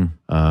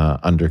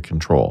under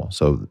control.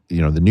 So,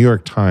 the New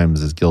York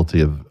Times is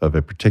guilty of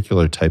a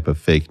particular type of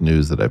fake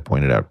news that I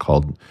pointed out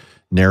called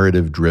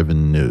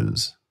narrative-driven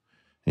news.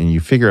 And you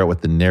figure out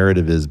what the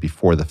narrative is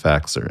before the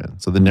facts are in.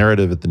 So the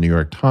narrative at the New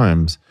York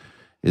Times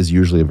is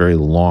usually a very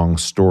long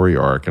story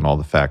arc and all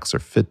the facts are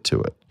fit to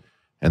it.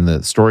 And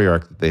the story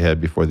arc that they had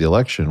before the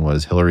election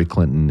was Hillary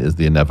Clinton is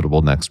the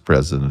inevitable next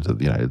president of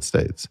the United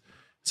States.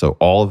 So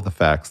all of the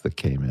facts that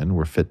came in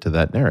were fit to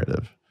that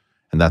narrative.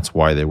 And that's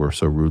why they were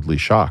so rudely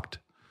shocked,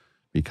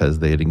 because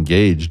they had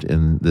engaged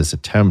in this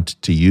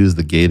attempt to use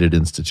the gated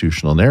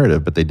institutional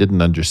narrative, but they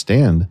didn't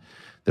understand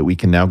that we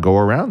can now go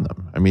around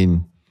them. I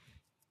mean,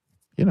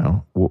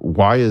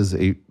 why is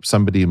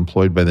somebody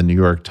employed by the New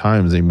York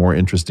Times a more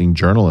interesting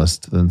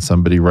journalist than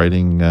somebody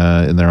writing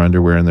in their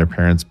underwear in their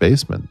parents'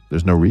 basement?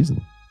 There's no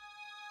reason.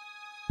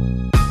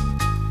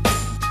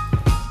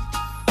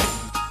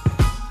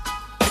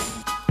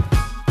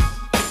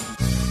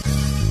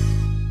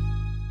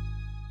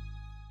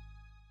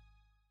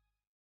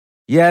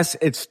 Yes,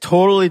 it's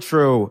totally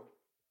true.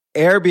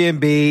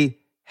 Airbnb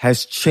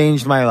has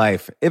changed my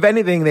life. If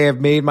anything, they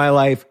have made my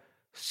life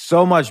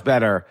so much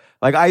better.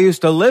 Like I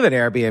used to live in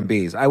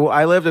Airbnbs.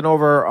 I lived in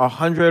over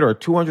 100 or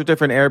 200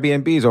 different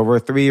Airbnbs over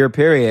a 3-year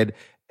period,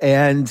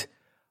 and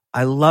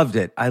I loved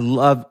it.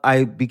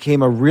 I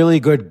became a really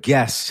good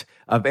guest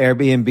of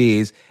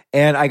Airbnbs,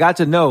 and I got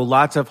to know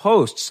lots of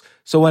hosts.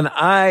 So when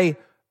I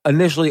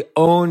initially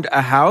owned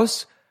a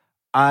house,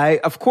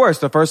 of course,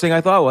 the first thing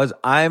I thought was,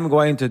 I'm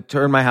going to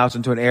turn my house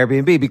into an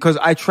Airbnb because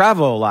I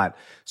travel a lot.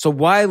 So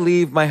why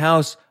leave my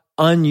house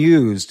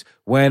unused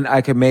when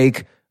I can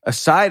make a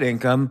side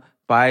income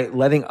by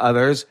letting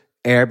others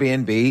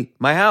Airbnb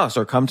my house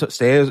or come to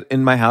stay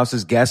in my house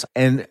as guests?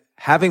 And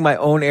having my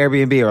own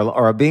Airbnb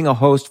or being a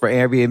host for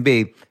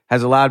Airbnb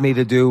has allowed me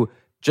to do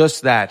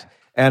just that.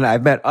 And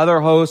I've met other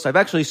hosts. I've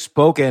actually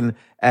spoken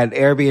at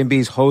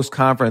Airbnb's host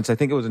conference. I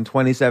think it was in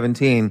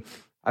 2017.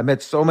 I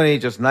met so many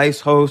just nice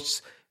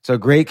hosts. It's a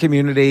great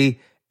community.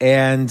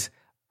 And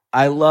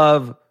I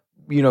love,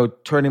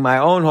 turning my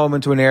own home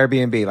into an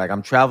Airbnb. Like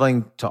I'm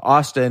traveling to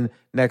Austin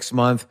next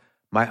month.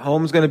 My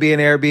home's going to be an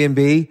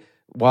Airbnb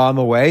while I'm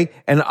away,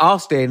 and I'll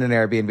stay in an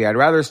Airbnb. I'd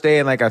rather stay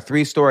in like a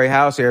 3-story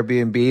house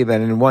Airbnb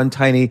than in one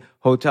tiny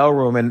hotel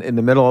room in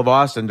the middle of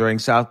Austin during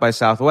South by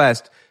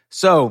Southwest.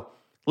 So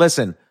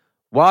listen,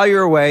 while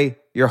you're away,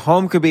 your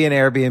home could be an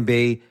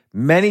Airbnb.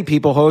 Many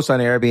people host on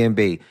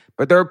Airbnb,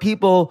 but there are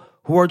people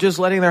who are just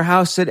letting their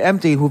house sit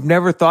empty, who've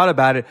never thought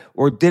about it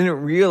or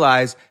didn't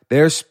realize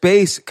their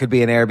space could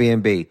be an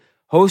Airbnb.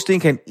 Hosting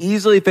can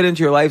easily fit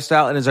into your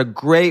lifestyle and is a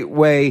great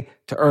way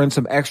to earn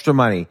some extra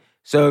money.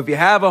 So if you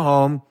have a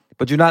home,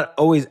 but you're not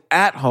always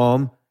at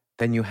home,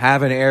 then you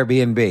have an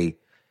Airbnb.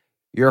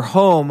 Your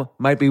home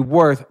might be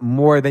worth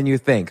more than you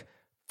think.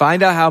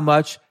 Find out how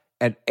much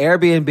at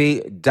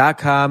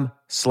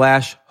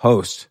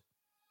airbnb.com/host.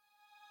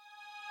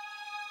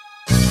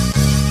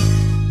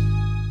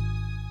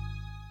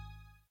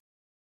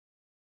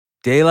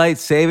 Daylight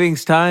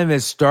savings time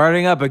is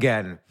starting up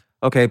again.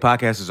 Okay,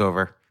 podcast is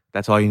over.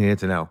 That's all you needed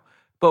to know.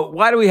 But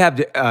why do we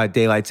have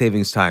daylight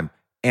savings time?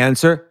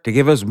 Answer: to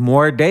give us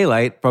more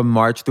daylight from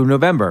March through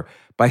November.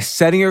 By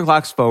setting your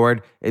clocks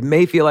forward, it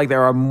may feel like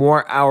there are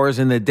more hours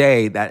in the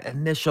day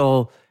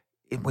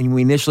when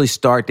we initially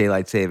start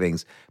daylight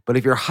savings. But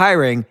if you're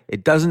hiring,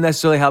 it doesn't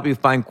necessarily help you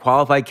find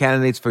qualified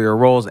candidates for your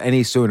roles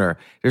any sooner.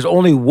 There's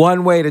only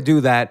one way to do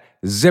that: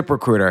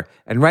 ZipRecruiter.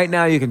 And right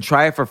now you can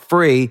try it for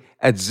free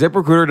at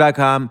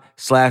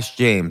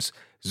ZipRecruiter.com/James.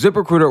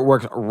 ZipRecruiter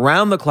works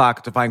around the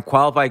clock to find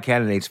qualified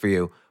candidates for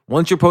you.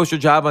 Once you post your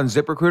job on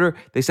ZipRecruiter,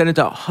 they send it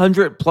to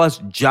 100 plus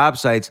job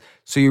sites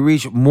so you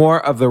reach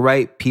more of the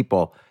right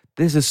people.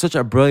 this is such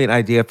a brilliant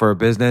idea for a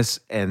business,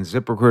 and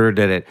ZipRecruiter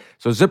did it.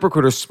 So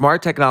ZipRecruiter's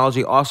smart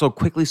technology also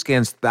quickly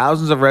scans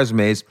thousands of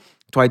resumes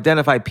to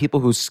identify people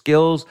whose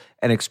skills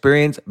and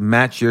experience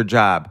match your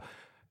job.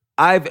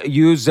 I've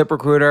used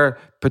ZipRecruiter,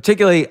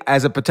 particularly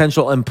as a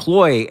potential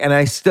employee, and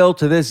I still,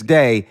 to this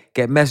day,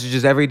 get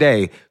messages every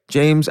day.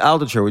 James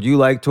Altucher, would you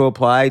like to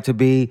apply to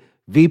be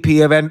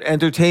VP of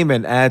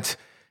Entertainment at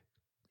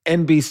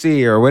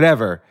NBC or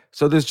whatever?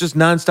 So there's just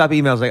nonstop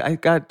emails. Like I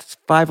got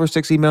 5 or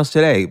 6 emails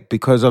today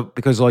because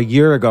a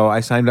year ago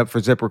I signed up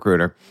for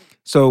ZipRecruiter.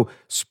 So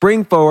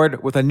spring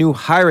forward with a new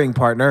hiring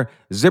partner,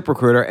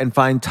 ZipRecruiter, and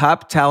find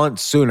top talent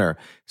sooner.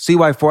 See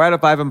why 4 out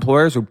of 5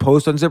 employers who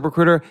post on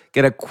ZipRecruiter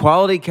get a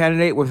quality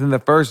candidate within the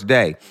first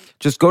day.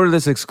 Just go to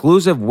this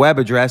exclusive web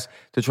address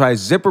to try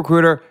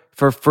ZipRecruiter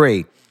for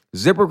free.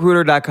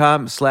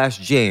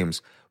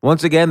 ZipRecruiter.com/James.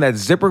 Once again,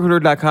 that's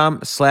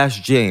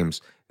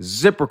ZipRecruiter.com/James.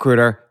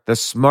 ZipRecruiter, the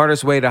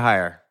smartest way to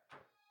hire.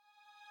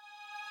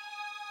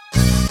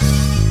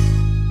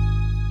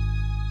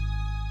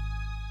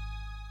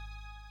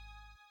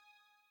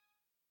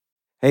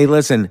 Hey,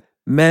 listen,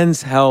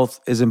 men's health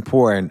is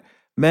important.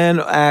 Men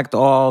act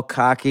all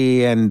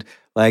cocky and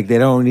like they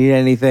don't need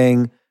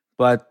anything.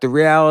 But the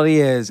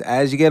reality is,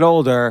 as you get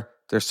older,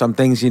 there's some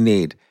things you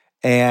need.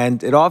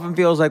 And it often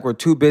feels like we're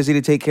too busy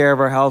to take care of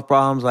our health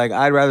problems. Like,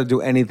 I'd rather do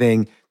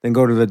anything than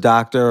go to the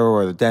doctor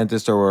or the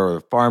dentist or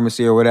the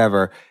pharmacy or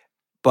whatever.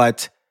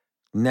 But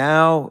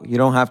now you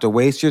don't have to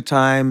waste your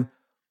time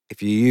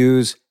if you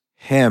use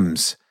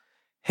Hims.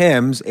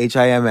 Hims,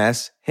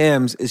 H-I-M-S,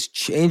 Hims is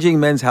changing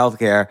men's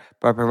healthcare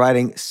by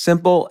providing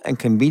simple and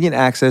convenient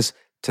access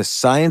to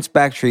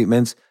science-backed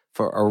treatments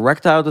for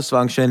erectile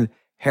dysfunction,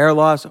 hair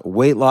loss,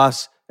 weight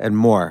loss, and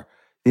more.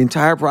 The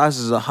entire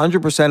process is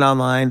 100%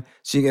 online,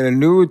 so you get a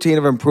new routine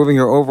of improving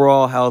your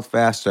overall health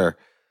faster.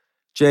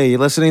 Jay, you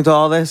listening to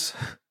all this?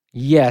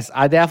 Yes,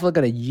 I definitely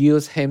gonna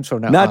use Hims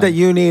from now on. Not that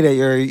you need it.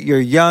 You're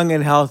young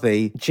and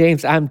healthy.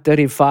 James, I'm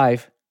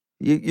 35.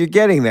 You're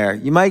getting there.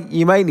 You might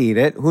need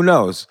it. Who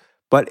knows?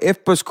 But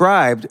if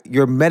prescribed,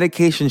 your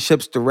medication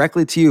ships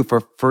directly to you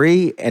for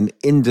free and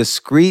in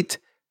discreet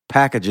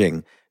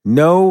packaging.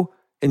 No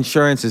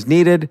insurance is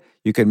needed.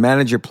 You can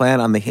manage your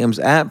plan on the Hims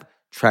app,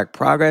 track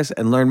progress,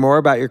 and learn more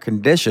about your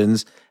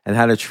conditions and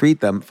how to treat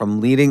them from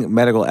leading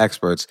medical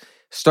experts.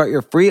 Start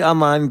your free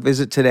online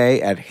visit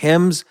today at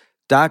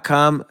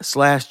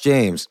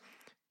hims.com/James.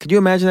 Can you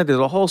imagine that? There's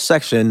a whole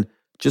section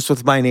just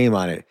with my name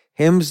on it.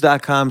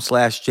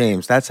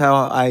 hims.com/James. That's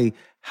how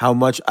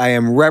much I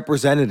am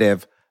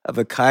representative of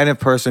the kind of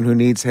person who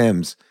needs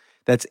Hims.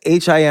 That's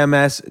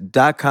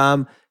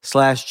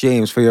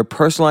HIMS.com/James for your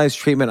personalized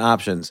treatment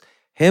options.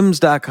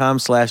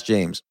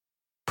 HIMS.com/James.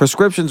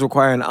 Prescriptions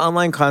require an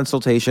online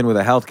consultation with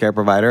a healthcare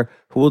provider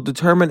who will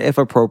determine if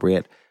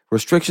appropriate.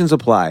 Restrictions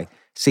apply.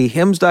 See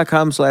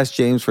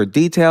HIMS.com/James for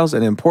details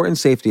and important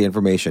safety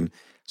information.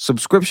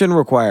 Subscription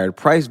required.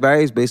 Price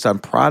varies based on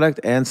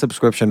product and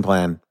subscription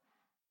plan.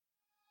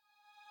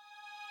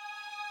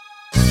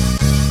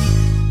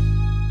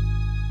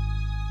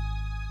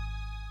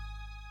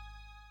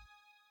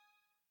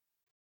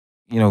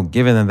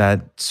 Given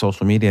that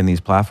social media and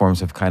these platforms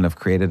have kind of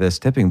created this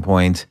tipping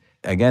point,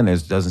 again, there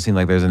doesn't seem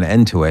like there's an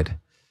end to it.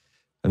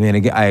 I mean,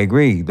 again, I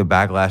agree. The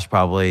backlash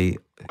probably...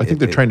 I think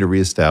they're trying to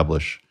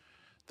reestablish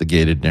the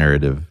gated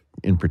narrative,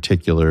 in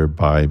particular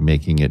by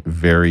making it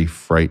very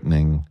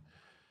frightening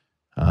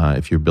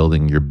if you're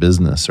building your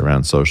business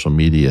around social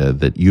media,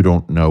 that you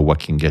don't know what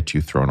can get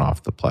you thrown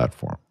off the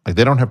platform. Like,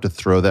 they don't have to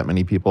throw that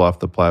many people off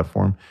the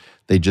platform.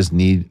 They just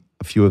need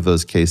a few of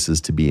those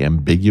cases to be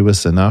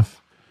ambiguous enough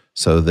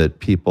so that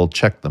people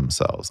check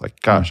themselves. Like,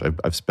 gosh,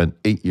 I've spent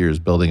 8 years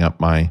building up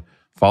my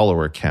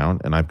follower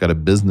count and I've got a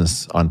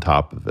business on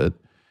top of it.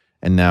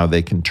 And now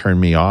they can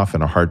turn me off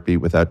in a heartbeat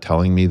without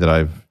telling me that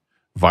I've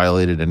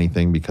violated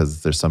anything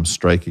because there's some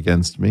strike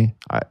against me.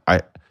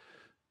 I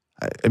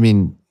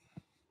mean,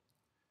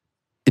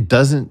 it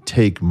doesn't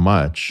take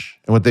much.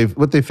 And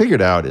what they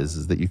figured out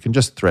is that you can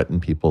just threaten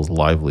people's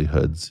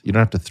livelihoods. You don't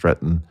have to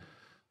threaten,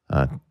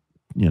 them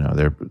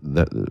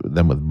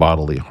with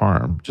bodily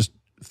harm. Just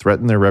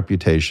threaten their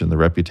reputation. The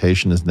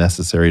reputation is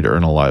necessary to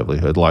earn a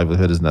livelihood.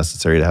 Livelihood is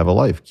necessary to have a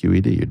life.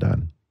 QED, you're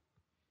done.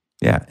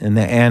 Yeah, and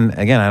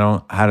again,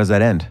 how does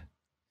that end?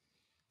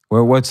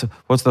 What's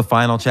the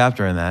final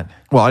chapter in that?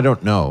 Well, I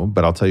don't know,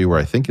 but I'll tell you where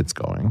I think it's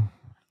going.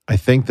 I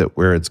think that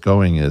where it's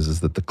going is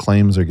that the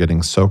claims are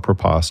getting so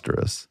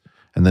preposterous,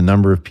 and the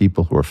number of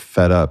people who are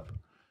fed up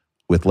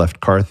with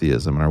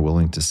left-carthyism and are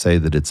willing to say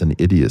that it's an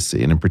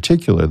idiocy, and in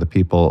particular, the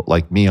people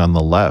like me on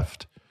the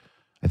left,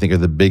 I think are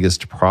the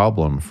biggest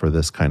problem for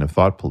this kind of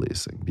thought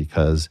policing,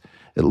 because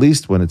at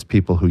least when it's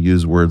people who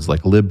use words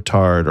like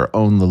libtard or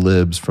own the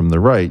libs from the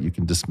right, you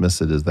can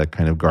dismiss it as that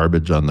kind of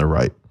garbage on the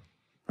right.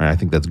 Right? I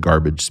think that's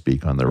garbage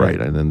speak on the right.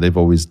 And then they've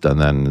always done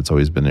that, and it's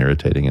always been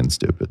irritating and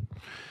stupid.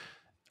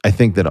 I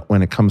think that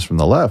when it comes from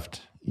the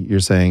left, you're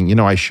saying,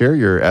 I share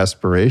your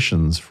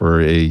aspirations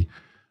for a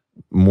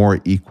more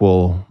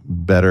equal,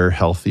 better,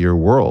 healthier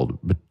world,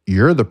 but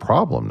you're the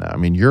problem now. I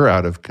mean, you're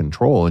out of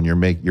control, and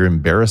you're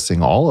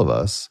embarrassing all of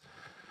us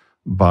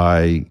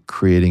by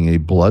creating a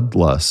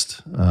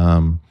bloodlust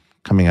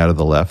coming out of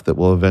the left that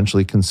will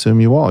eventually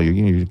consume you all.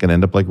 You're going to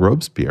end up like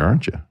Robespierre,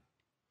 aren't you?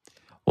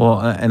 Well,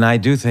 and I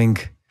do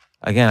think,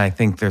 again, I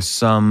think there's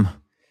some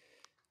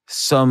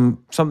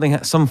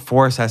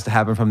force has to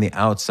happen from the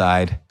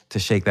outside to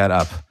shake that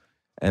up.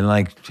 And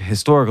like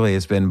historically,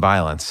 it's been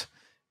violence.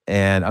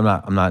 And I'm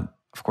not,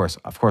 of course,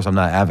 I'm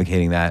not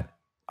advocating that.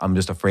 I'm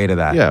just afraid of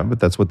that. Yeah, but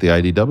that's what the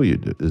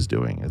IDW is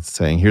doing. It's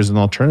saying, here's an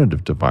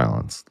alternative to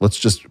violence. Let's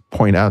just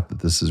point out that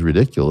this is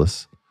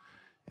ridiculous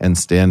and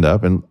stand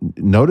up and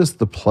notice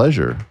the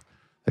pleasure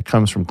that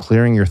comes from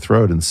clearing your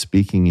throat and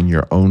speaking in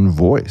your own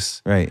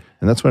voice. Right.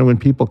 And that's why when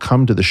people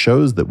come to the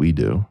shows that we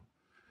do,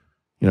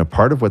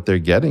 part of what they're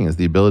getting is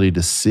the ability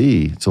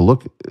to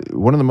look.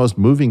 One of the most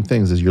moving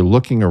things is you're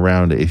looking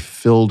around a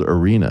filled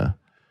arena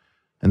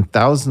and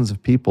thousands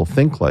of people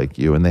think like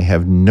you and they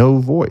have no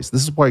voice.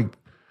 This is why,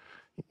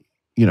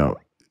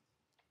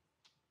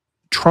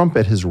 Trump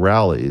at his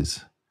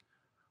rallies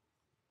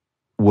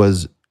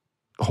was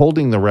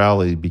holding the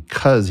rally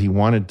because he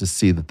wanted to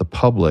see that the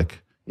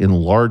public in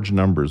large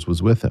numbers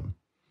was with him.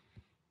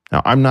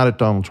 Now, I'm not a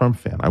Donald Trump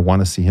fan. I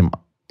want to see him,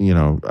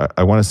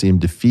 I want to see him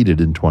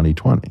defeated in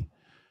 2020.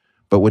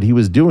 But what he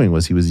was doing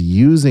was he was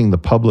using the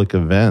public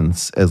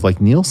events as like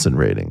Nielsen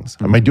ratings.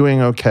 Am I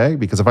doing okay?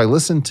 Because if I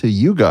listen to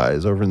you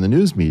guys over in the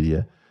news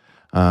media,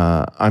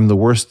 I'm the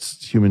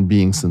worst human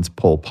being since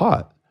Pol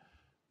Pot.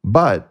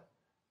 But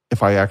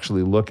if I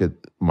actually look at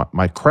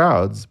my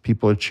crowds,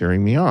 people are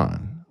cheering me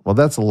on. Well,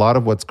 that's a lot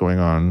of what's going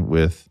on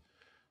with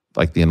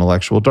like the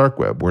intellectual dark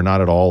web. We're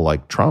not at all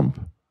like Trump,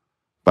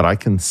 but I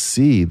can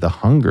see the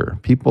hunger.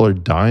 People are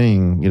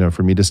dying,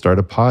 for me to start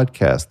a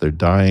podcast. They're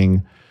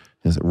dying.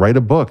 Write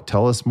a book.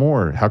 Tell us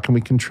more. How can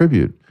we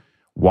contribute?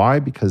 Why?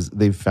 Because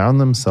they've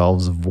found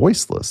themselves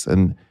voiceless.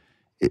 And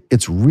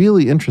it's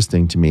really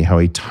interesting to me how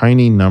a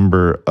tiny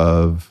number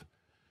of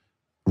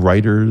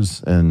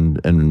writers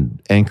and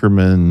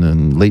anchormen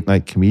and late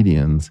night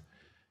comedians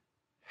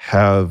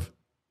have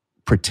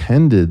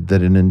pretended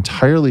that an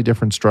entirely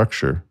different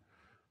structure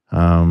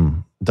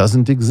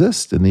doesn't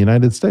exist in the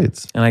United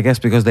States. And I guess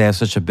because they have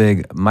such a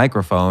big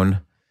microphone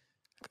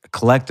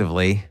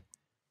collectively.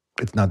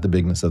 It's not the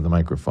bigness of the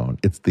microphone.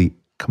 It's the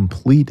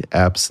complete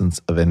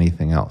absence of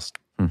anything else.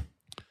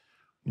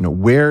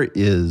 Where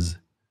is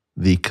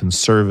the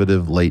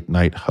conservative late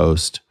night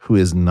host who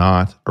is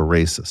not a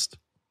racist?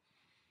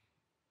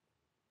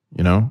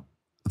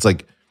 It's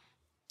like,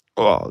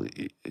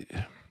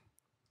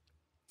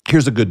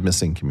 here's a good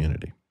missing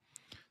community.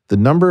 The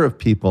number of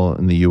people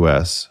in the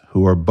U.S.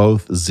 who are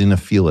both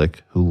xenophilic,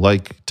 who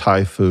like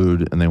Thai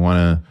food and they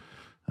want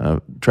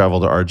to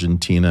travel to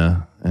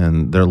Argentina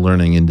and they're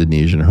learning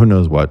Indonesian or who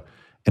knows what,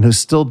 and who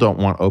still don't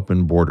want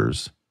open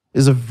borders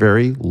is a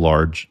very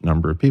large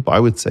number of people. I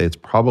would say it's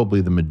probably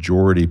the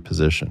majority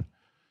position.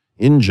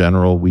 In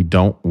general, we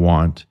don't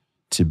want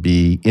to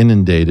be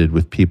inundated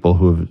with people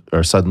who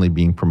are suddenly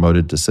being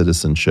promoted to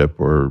citizenship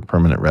or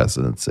permanent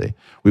residency.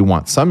 We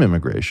want some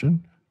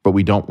immigration, but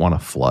we don't want a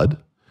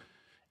flood.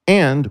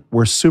 And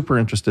we're super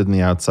interested in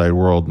the outside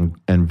world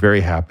and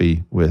very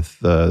happy with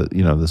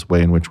this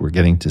way in which we're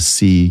getting to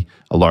see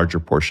a larger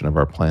portion of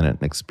our planet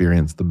and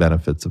experience the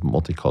benefits of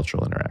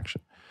multicultural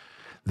interaction.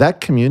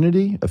 That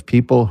community of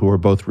people who are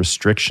both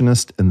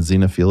restrictionist and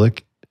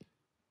xenophilic,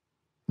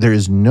 there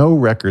is no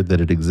record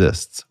that it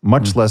exists,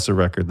 much less a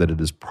record that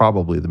it is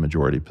probably the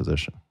majority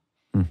position.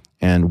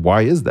 And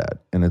why is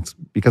that? And it's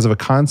because of a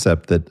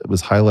concept that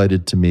was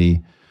highlighted to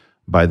me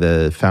by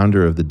the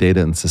founder of the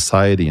Data and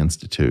Society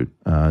Institute,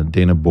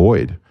 Dana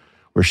Boyd,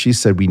 where she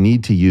said we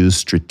need to use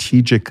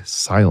strategic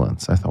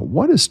silence. I thought,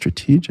 what is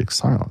strategic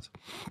silence?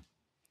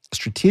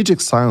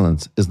 Strategic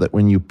silence is that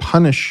when you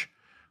punish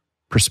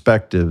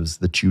perspectives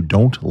that you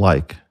don't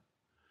like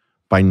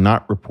by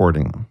not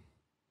reporting them.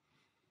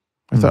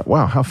 I thought,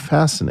 wow, how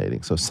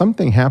fascinating. So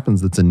something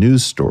happens that's a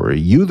news story.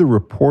 You, the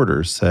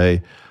reporter,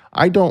 say,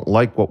 I don't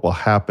like what will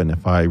happen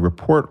if I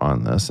report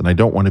on this, and I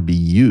don't want to be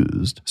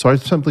used, so I'm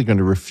simply going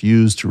to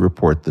refuse to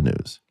report the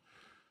news.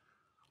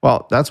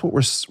 Well, that's what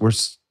we're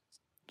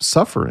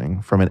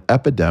suffering from, an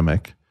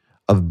epidemic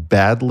of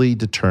badly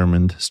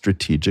determined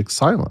strategic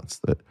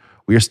silence. That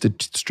we are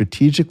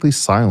strategically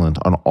silent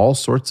on all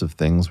sorts of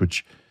things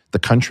which the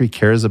country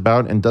cares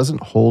about and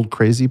doesn't hold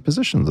crazy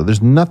positions.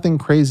 There's nothing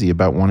crazy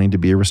about wanting to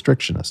be a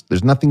restrictionist.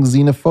 There's nothing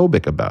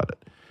xenophobic about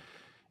it.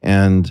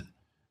 And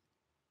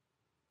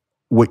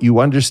what you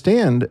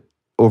understand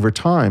over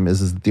time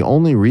is that the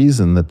only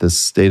reason that this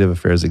state of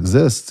affairs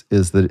exists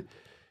is that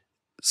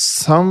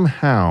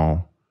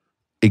somehow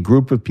a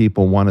group of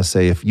people want to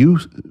say, if you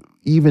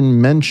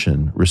even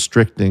mention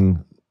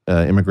restricting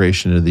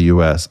immigration into the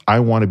U.S., I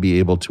want to be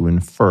able to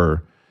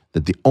infer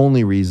that the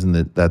only reason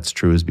that that's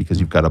true is because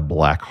you've got a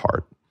black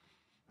heart,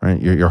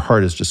 right? Your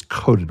heart is just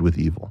coated with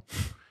evil.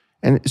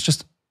 And it's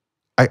just,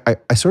 I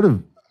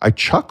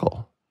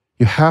chuckle.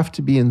 You have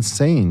to be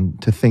insane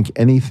to think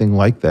anything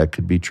like that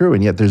could be true.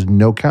 And yet there's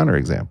no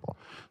counterexample.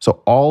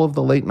 So all of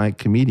the late night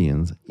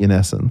comedians, in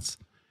essence,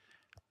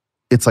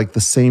 it's like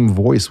the same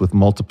voice with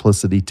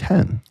multiplicity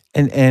 10.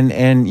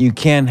 And you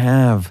can't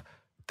have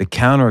the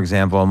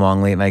counterexample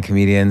among late night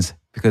comedians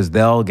because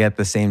they'll get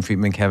the same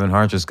treatment Kevin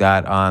Hart just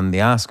got on the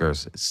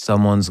Oscars.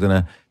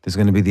 There's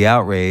gonna be the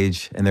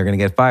outrage and they're gonna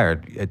get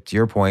fired. To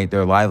your point,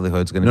 their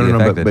livelihood's gonna be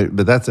affected.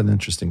 But that's an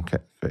interesting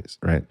case,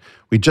 right?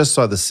 We just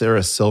saw the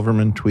Sarah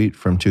Silverman tweet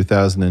from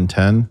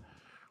 2010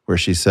 where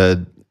she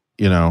said,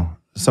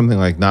 something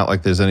like, not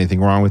like there's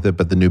anything wrong with it,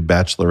 but the new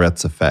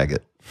Bachelorette's a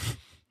faggot.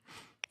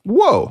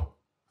 Whoa.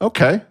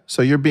 Okay.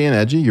 So you're being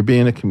edgy. You're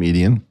being a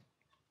comedian.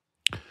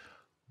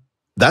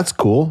 That's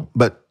cool.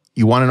 But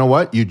you want to know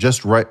what? You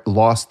just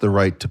lost the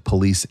right to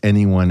police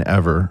anyone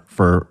ever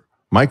for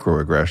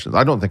microaggressions.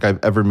 I don't think I've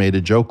ever made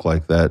a joke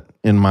like that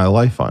in my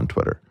life on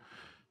Twitter,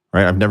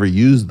 right? I've never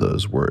used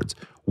those words.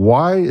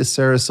 Why is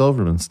Sarah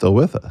Silverman still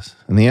with us?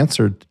 And the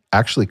answer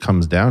actually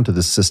comes down to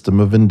the system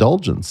of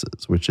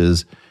indulgences, which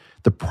is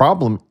the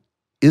problem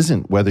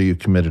isn't whether you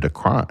committed a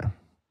crime.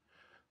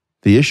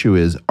 The issue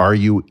is, are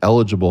you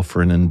eligible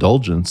for an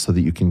indulgence so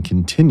that you can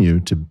continue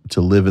to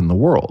live in the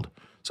world?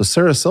 So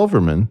Sarah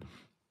Silverman,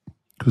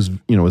 who's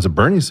was a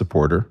Bernie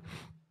supporter,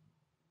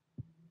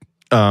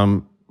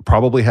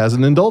 probably has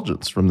an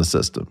indulgence from the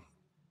system.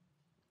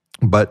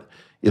 But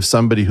if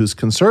somebody who's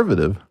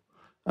conservative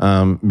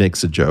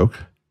makes a joke,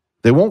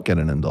 they won't get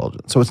an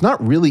indulgence. So it's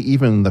not really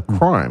even the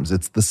crimes,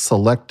 it's the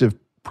selective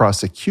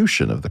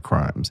prosecution of the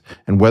crimes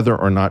and whether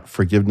or not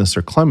forgiveness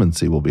or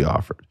clemency will be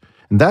offered.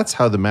 And that's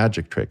how the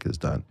magic trick is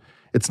done.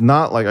 It's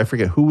not like, I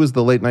forget, who was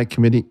the late night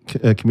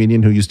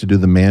comedian who used to do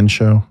the Man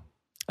Show?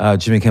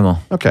 Jimmy Kimmel.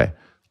 Okay.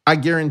 I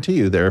guarantee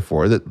you,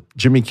 therefore, that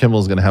Jimmy Kimmel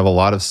is going to have a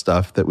lot of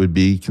stuff that would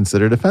be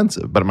considered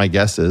offensive. But my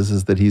guess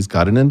is that he's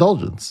got an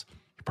indulgence.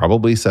 He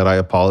probably said, I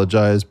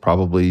apologize.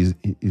 Probably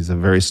he's a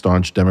very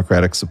staunch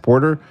Democratic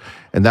supporter.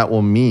 And that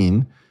will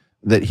mean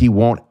that he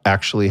won't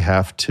actually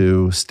have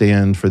to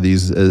stand for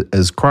these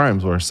as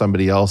crimes where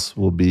somebody else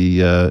will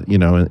be,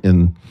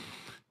 in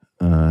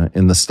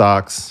the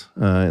stocks,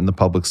 in the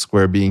public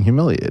square being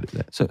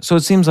humiliated. So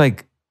it seems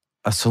like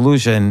a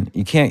solution,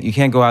 you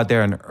can't go out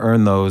there and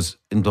earn those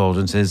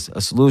indulgences.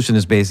 A solution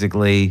is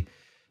basically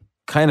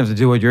kind of to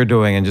do what you're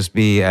doing and just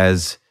be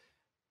as,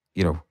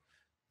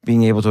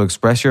 being able to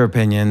express your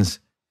opinions,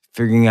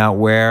 figuring out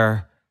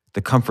where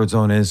the comfort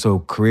zone is so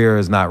career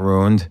is not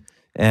ruined,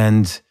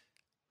 and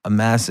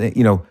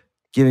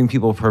giving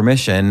people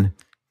permission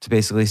to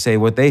basically say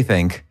what they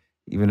think,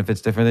 even if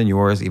it's different than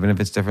yours, even if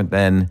it's different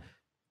than,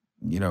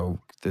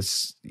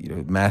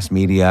 mass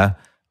media,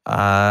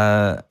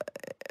 and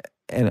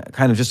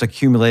kind of just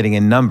accumulating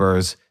in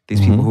numbers these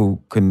people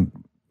who can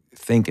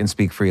think and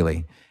speak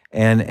freely.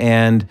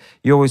 And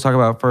you always talk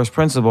about first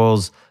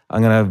principles.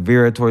 I'm going to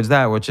veer it towards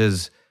that, which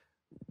is,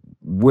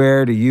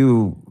 where do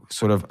you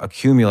sort of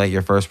accumulate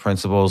your first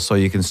principles so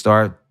you can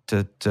start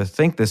to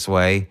think this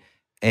way?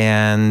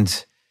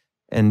 And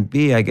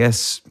B, I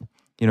guess,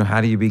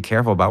 how do you be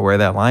careful about where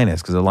that line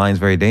is? Because the line's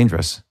very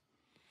dangerous.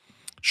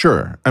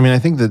 Sure. I mean, I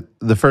think that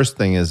the first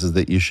thing is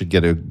that you should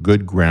get a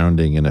good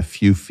grounding in a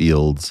few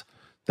fields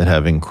that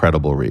have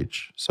incredible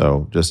reach.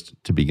 So just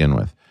to begin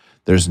with,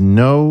 there's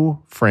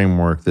no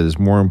framework that is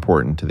more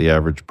important to the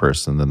average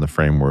person than the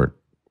framework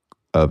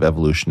of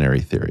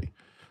evolutionary theory.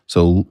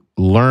 So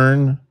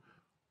learn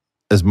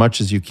as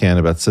much as you can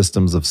about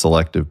systems of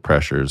selective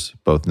pressures,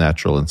 both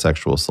natural and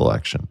sexual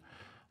selection.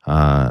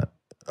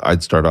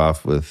 I'd start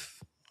off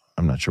with,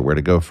 I'm not sure where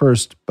to go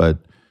first, but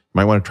you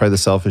might want to try the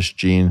selfish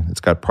gene.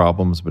 It's got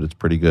problems, but it's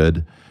pretty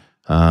good.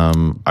 I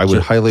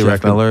would highly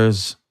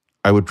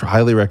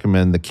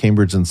recommend the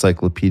Cambridge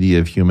Encyclopedia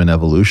of Human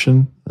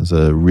Evolution. It's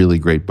a really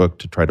great book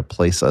to try to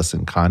place us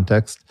in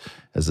context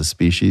as a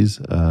species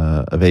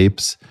of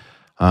apes.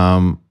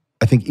 I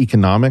think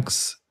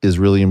economics is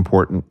really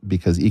important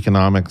because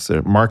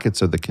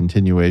markets are the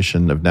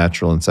continuation of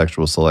natural and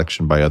sexual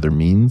selection by other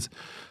means.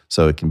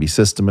 So it can be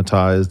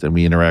systematized and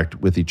we interact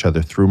with each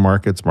other through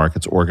markets.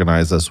 Markets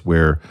organize us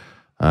where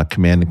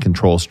command and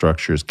control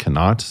structures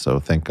cannot. So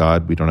thank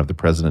God we don't have the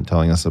president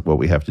telling us what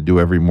we have to do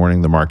every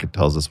morning. The market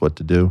tells us what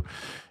to do.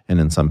 And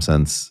in some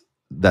sense,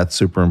 that's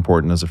super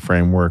important as a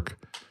framework.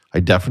 I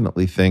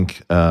definitely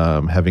think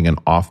having an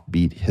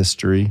offbeat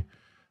history,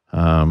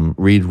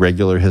 read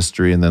regular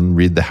history and then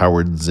read the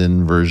Howard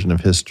Zinn version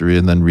of history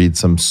and then read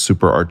some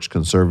super arch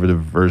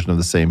conservative version of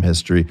the same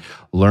history.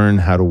 Learn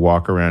how to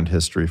walk around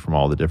history from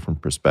all the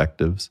different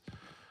perspectives.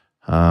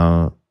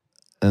 And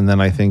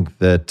then I think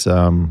that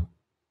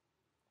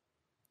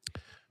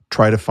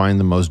try to find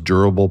the most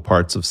durable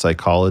parts of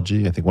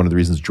psychology. I think one of the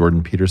reasons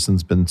Jordan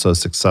Peterson's been so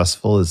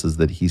successful is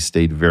that he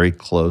stayed very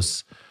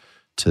close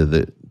to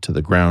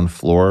the ground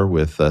floor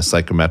with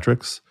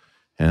psychometrics,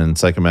 and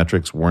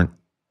psychometrics weren't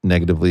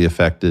negatively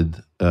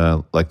affected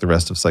like the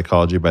rest of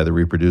psychology by the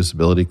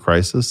reproducibility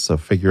crisis. So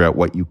figure out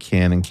what you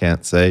can and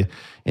can't say.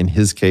 In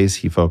his case,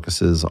 he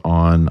focuses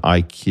on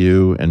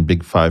IQ and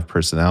Big Five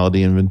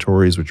personality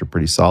inventories, which are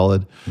pretty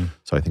solid.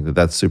 So I think that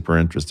that's super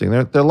interesting.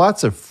 There are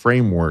lots of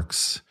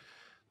frameworks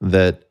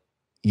that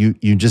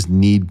you just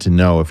need to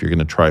know if you're going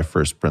to try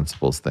first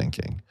principles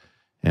thinking.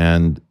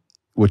 And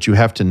what you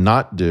have to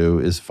not do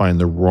is find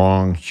the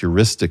wrong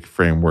heuristic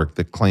framework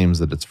that claims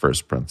that it's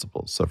first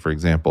principles. So, for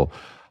example,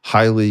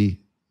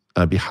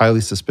 be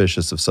highly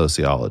suspicious of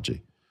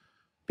sociology.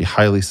 Be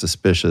highly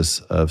suspicious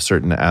of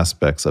certain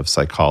aspects of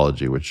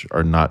psychology, which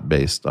are not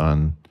based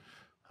on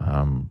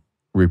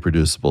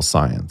reproducible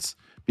science.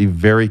 Be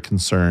very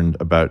concerned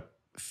about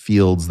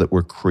fields that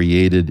were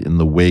created in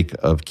the wake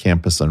of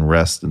campus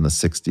unrest in the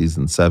 60s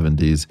and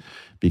 70s,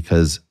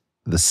 because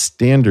the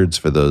standards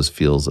for those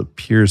fields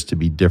appears to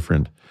be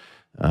different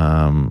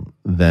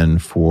than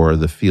for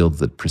the fields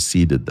that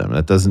preceded them.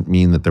 That doesn't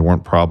mean that there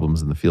weren't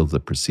problems in the fields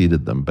that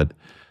preceded them, but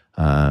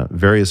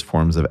various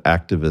forms of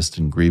activist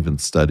and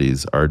grievance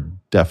studies are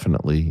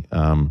definitely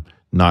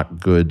not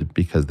good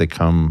because they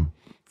come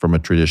from a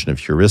tradition of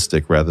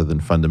heuristic rather than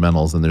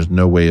fundamentals, and there's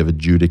no way of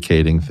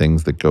adjudicating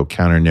things that go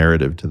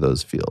counter-narrative to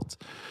those fields.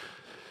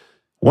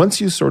 Once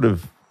you sort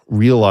of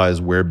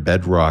realize where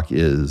bedrock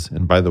is,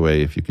 and by the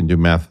way, if you can do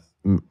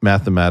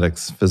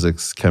mathematics,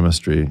 physics,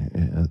 chemistry,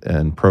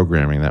 and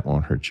programming, that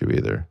won't hurt you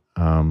either,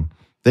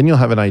 then you'll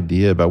have an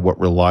idea about what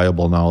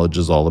reliable knowledge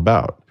is all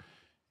about.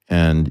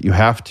 And you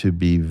have to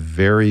be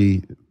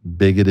very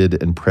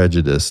bigoted and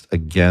prejudiced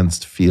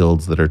against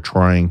fields that are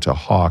trying to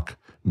hawk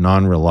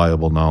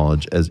non-reliable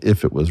knowledge as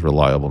if it was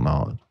reliable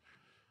knowledge.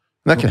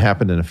 And that can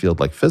happen in a field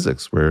like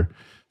physics, where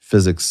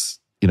physics,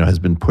 has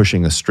been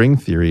pushing a string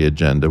theory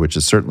agenda, which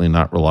is certainly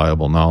not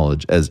reliable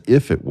knowledge, as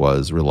if it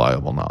was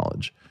reliable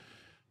knowledge.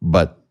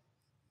 But,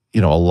 a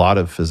lot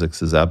of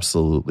physics is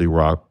absolutely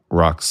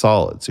rock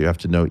solid. So you have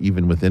to know,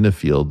 even within a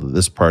field, that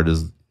this part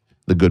is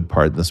the good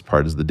part and this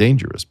part is the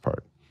dangerous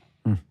part.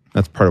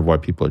 That's part of why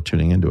people are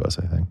tuning into us,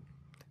 I think.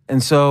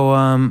 And so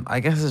I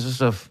guess it's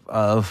just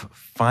a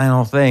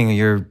final thing.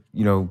 You're,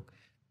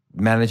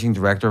 managing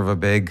director of a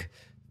big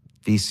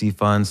VC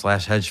fund /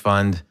 hedge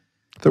fund.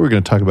 I thought we were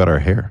going to talk about our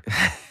hair.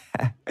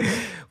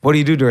 What do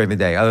you do during the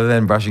day other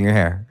than brushing your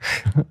hair?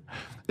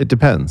 It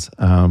depends.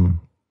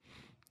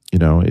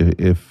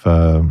 If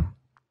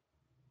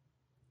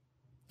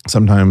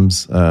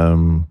sometimes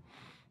I'm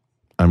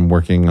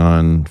working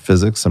on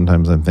physics,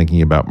 sometimes I'm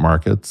thinking about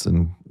markets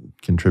and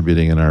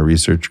contributing in our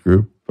research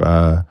group.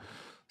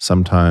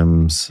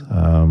 Sometimes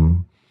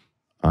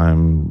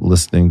I'm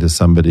listening to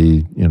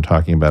somebody,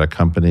 talking about a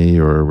company,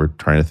 or we're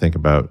trying to think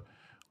about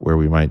where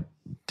we might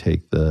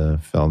take the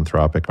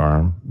philanthropic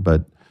arm.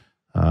 But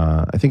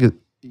I think,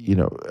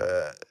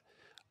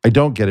 I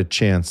don't get a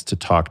chance to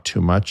talk too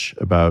much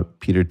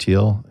about Peter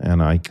Thiel,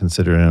 and I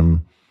consider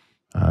him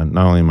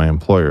not only my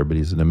employer, but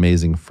he's an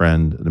amazing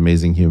friend, an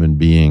amazing human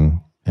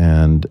being,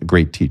 and a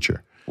great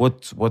teacher.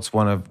 What's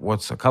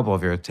a couple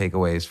of your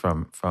takeaways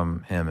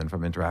from him and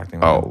from interacting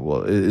with him? Oh,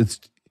 well, it's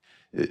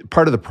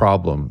part of the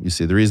problem. You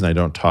see, the reason I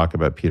don't talk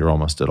about Peter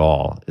almost at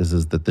all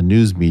is that the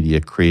news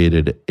media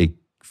created a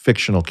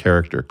fictional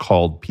character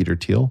called Peter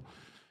Thiel,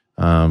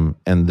 and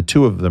the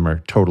two of them are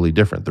totally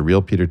different. The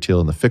real Peter Thiel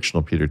and the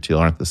fictional Peter Thiel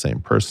aren't the same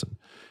person.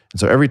 And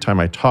so every time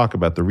I talk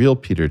about the real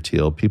Peter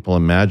Thiel, people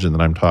imagine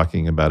that I'm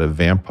talking about a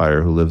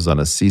vampire who lives on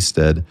a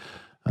seastead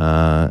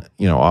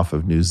off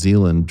of New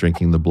Zealand,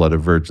 drinking the blood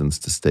of virgins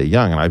to stay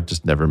young. And I've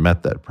just never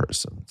met that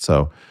person.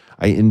 So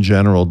I, in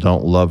general,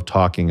 don't love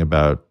talking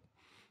about,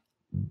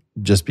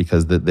 just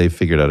because they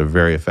figured out a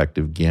very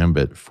effective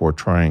gambit for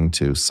trying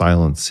to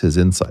silence his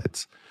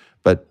insights.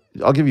 But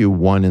I'll give you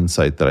one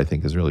insight that I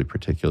think is really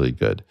particularly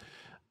good.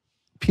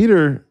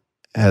 Peter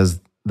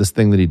has this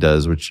thing that he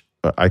does, which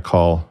I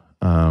call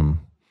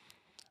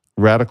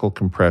radical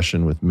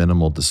compression with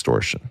minimal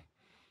distortion.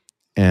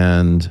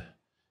 And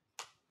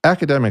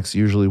academics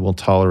usually will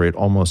tolerate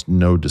almost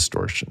no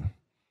distortion.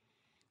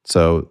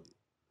 So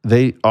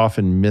they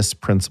often miss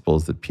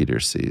principles that Peter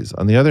sees.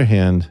 On the other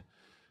hand,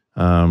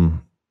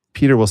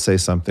 Peter will say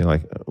something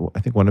like, I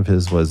think one of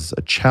his was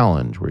a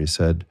challenge, where he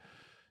said,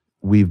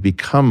 "We've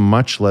become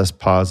much less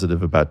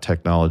positive about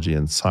technology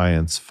and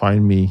science.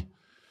 Find me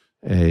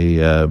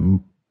a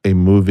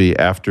movie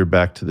after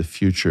Back to the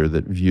Future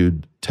that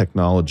viewed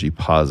technology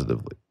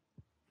positively."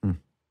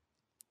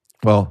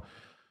 Well,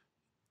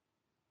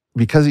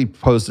 because he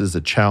posed it as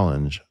a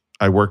challenge,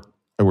 I worked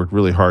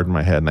really hard in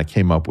my head, and I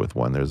came up with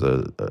one. There's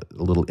a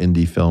little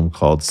indie film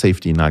called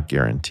Safety Not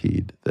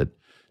Guaranteed that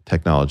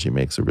technology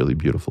makes a really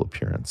beautiful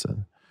appearance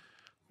in.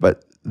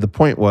 But the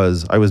point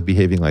was, I was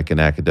behaving like an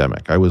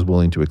academic. I was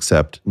willing to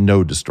accept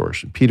no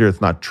distortion. Peter,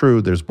 it's not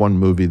true. There's one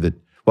movie that,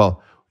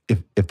 well,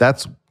 if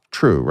that's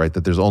true, right,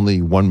 that there's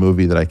only one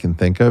movie that I can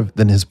think of,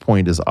 then his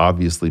point is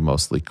obviously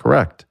mostly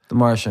correct. The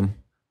Martian.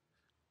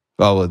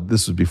 Well,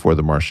 this was before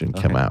The Martian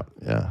came out.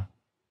 Yeah.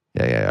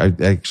 I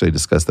actually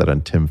discussed that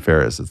on Tim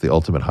Ferriss. It's the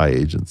ultimate high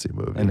agency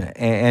movie. And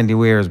Andy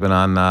Weir has been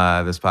on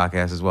this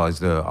podcast as well. He's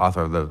the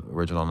author of the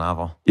original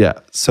novel. Yeah.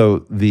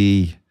 So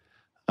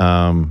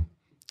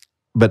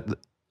but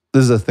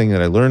this is a thing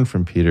that I learned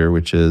from Peter,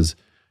 which is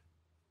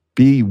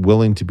be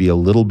willing to be a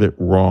little bit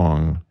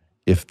wrong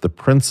if the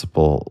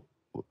principle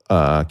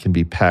can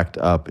be packed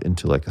up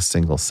into like a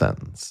single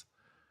sentence.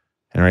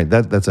 And right,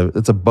 that's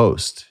a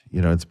boast.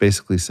 It's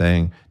basically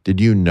saying, did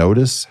you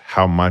notice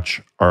how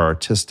much our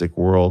artistic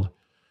world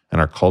and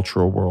our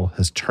cultural world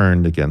has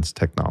turned against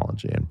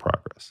technology and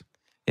progress?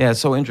 Yeah, it's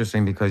so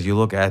interesting because you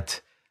look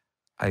at,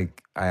 I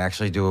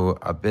actually do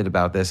a bit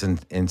about this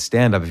in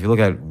stand-up. If you look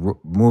at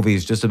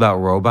movies just about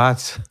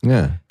robots,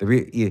 Yeah.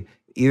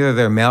 Either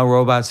they're male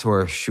robots who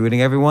are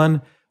shooting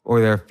everyone, or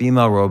they're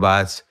female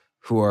robots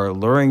who are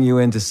luring you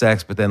into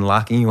sex but then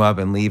locking you up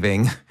and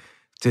leaving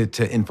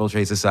to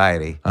infiltrate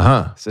society.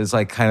 So it's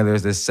like kind of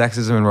there's this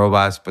sexism in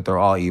robots, but they're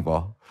all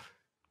evil.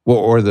 Well,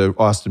 or the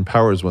Austin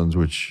Powers ones,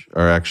 which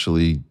are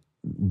actually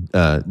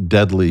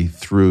deadly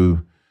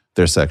through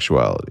their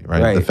sexuality,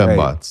 right? The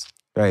fembots.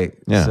 Right.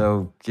 Yeah.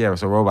 So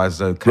robots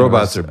are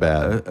robots are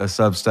bad. A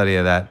sub-study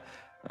of that.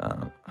 I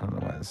don't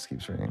know why this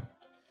keeps ringing.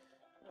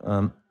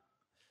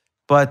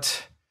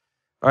 But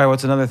all right,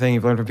 what's another thing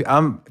you've learned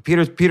from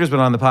Peter's been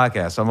on the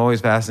podcast, so I'm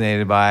always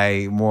fascinated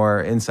by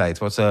more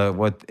insights. What's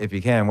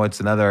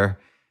another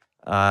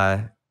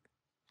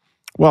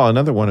Well,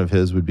 another one of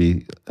his would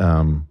be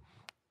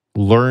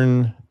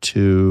learn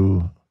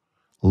to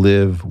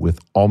live with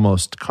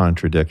almost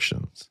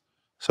contradictions.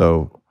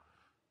 So,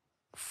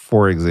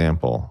 for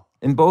example,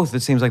 in both, it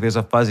seems like there's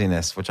a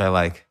fuzziness, which I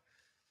like.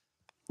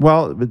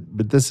 Well,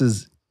 but this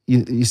is,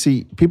 you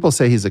see, people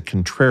say he's a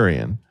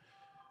contrarian,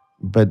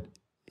 but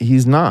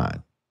he's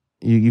not.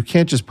 You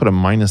can't just put a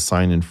minus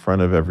sign in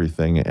front of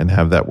everything and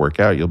have that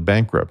work out. You'll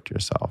bankrupt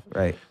yourself.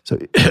 Right. So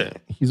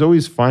he's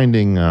always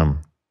finding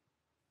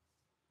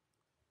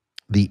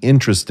the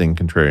interesting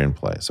contrarian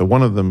play. So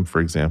one of them,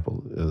 for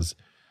example, is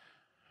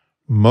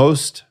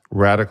most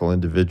radical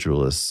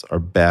individualists are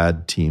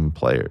bad team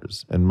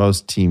players, and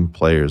most team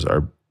players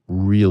are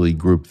really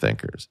group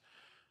thinkers.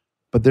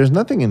 But there's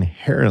nothing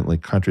inherently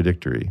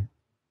contradictory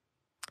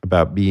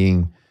about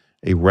being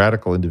a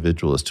radical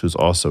individualist who's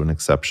also an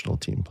exceptional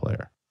team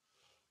player.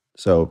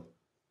 So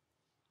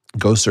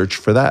go search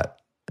for that,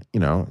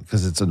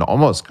 because it's an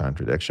almost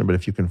contradiction. But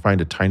if you can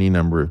find a tiny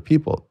number of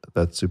people,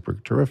 that's super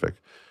terrific.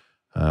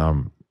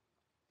 A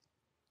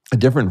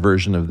different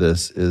version of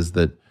this is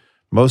that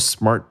most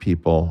smart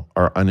people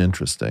are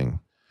uninteresting,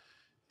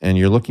 and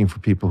you're looking for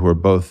people who are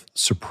both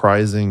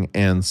surprising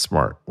and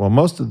smart. Well,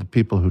 most of the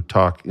people who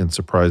talk in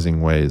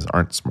surprising ways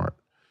aren't smart.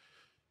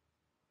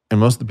 And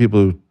most of the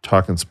people who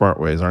talk in smart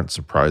ways aren't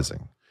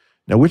surprising.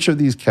 Now, which of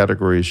these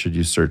categories should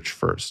you search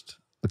first?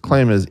 The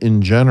claim is,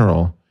 in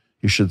general,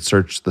 you should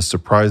search the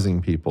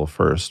surprising people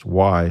first.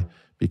 Why?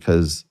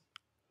 Because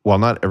while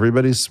not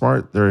everybody's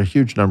smart, there are a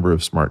huge number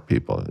of smart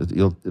people.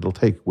 It'll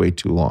take way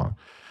too long.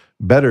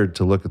 Better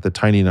to look at the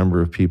tiny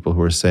number of people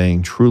who are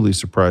saying truly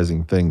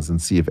surprising things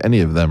and see if any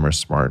of them are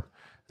smart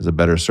is a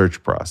better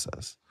search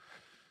process.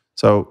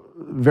 So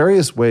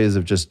various ways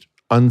of just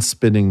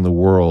unspinning the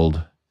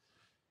world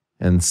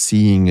and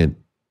seeing it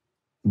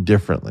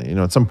differently.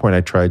 At some point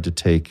I tried to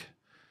take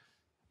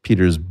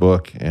Peter's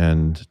book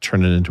and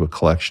turn it into a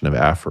collection of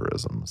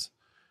aphorisms.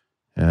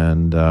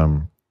 And,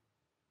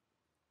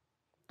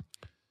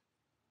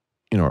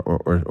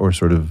 or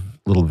sort of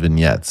little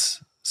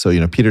vignettes.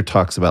 So, Peter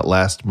talks about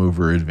last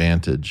mover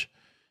advantage,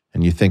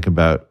 and you think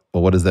about,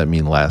 well, what does that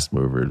mean, last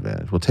mover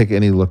advantage? Well, take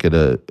any look at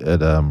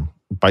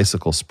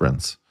bicycle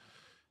sprints.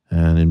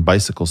 And in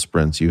bicycle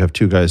sprints, you have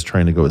two guys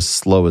trying to go as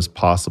slow as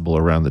possible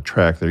around the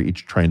track. They're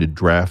each trying to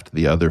draft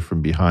the other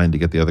from behind to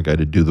get the other guy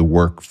to do the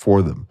work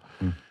for them,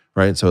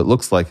 right? So it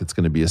looks like it's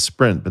going to be a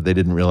sprint, but they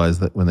didn't realize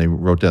that when they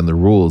wrote down the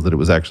rules that it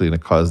was actually going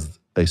to cause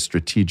a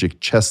strategic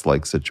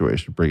chess-like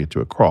situation to bring it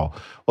to a crawl.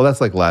 Well, that's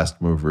like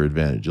last mover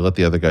advantage. You let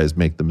the other guys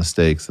make the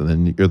mistakes, and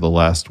then you're the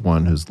last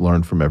one who's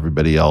learned from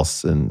everybody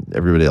else, and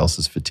everybody else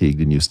is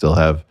fatigued, and you still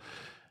have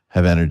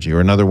energy. Or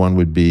another one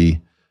would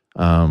be,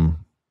 around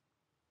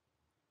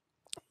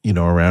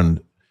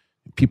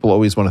people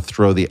always want to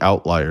throw the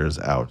outliers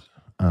out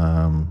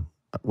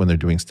when they're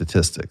doing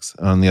statistics.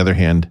 On the other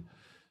hand,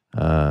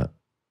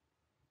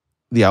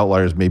 the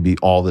outliers may be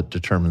all that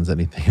determines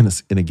anything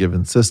in a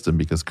given system,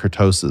 because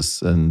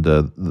kurtosis and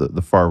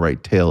the far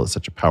right tail is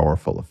such a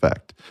powerful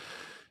effect.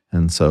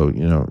 And so,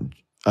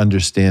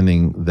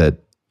 understanding that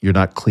you're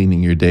not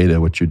cleaning your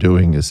data, what you're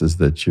doing is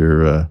that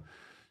you're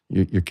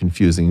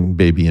confusing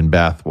baby and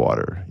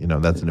bathwater.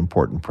 That's an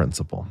important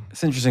principle.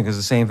 It's interesting because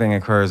the same thing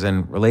occurs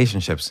in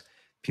relationships.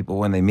 People,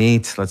 when they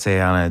meet, let's say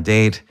on a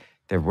date,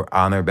 they're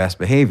on their best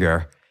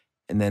behavior.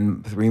 And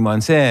then 3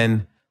 months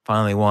in,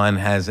 finally one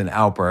has an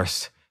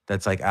outburst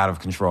that's like out of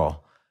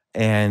control.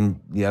 And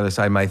the other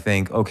side might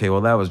think, okay,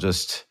 well,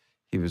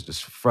 he was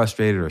just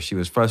frustrated, or she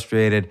was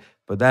frustrated.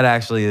 But that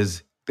actually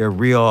is the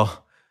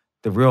real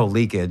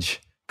leakage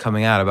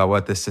coming out about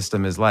what this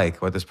system is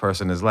like, what this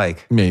person is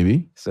like.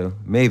 Maybe. So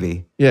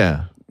maybe.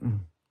 Yeah.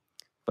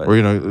 But,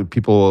 or,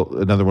 people,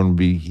 another one would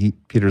be,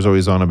 Peter's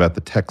always on about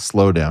the tech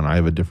slowdown. I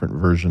have a different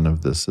version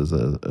of this as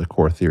a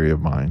core theory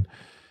of mine.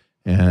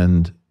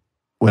 And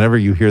whenever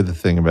you hear the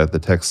thing about the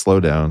tech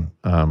slowdown,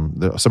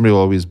 somebody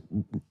will always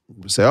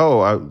say,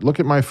 look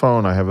at my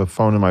phone. I have a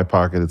phone in my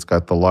pocket. It's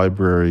got the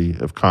Library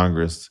of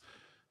Congress,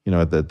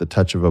 at the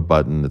touch of a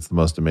button. It's the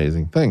most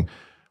amazing thing.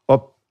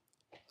 Well,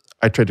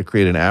 I tried to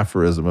create an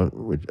aphorism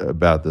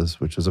about this,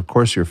 which is, of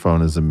course, your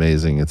phone is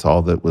amazing. It's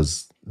all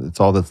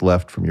that's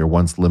left from your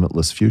once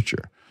limitless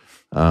future.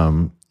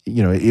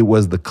 It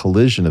was the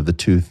collision of the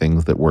two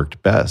things that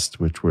worked best,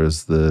 which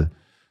was the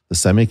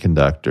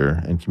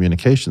semiconductor and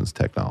communications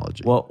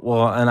technology.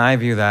 Well, and I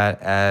view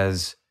that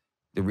as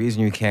the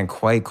reason you can't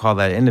quite call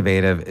that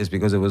innovative is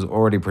because it was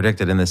already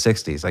predicted in the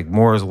 60s. Like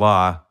Moore's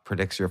Law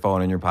predicts your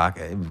phone in your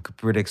pocket. It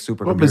predicts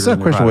supercomputers. Well, but it's not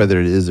a question whether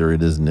it is or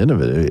it isn't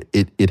innovative.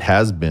 It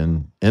has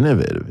been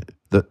innovative.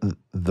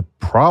 The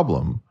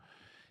problem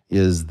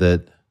is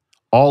that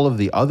all of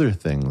the other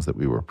things that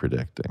we were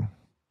predicting,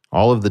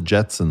 all of the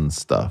Jetsons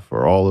stuff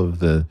or all of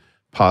the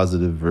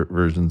positive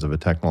versions of a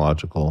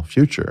technological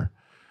future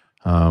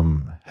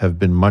have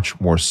been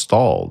much more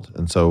stalled.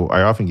 And so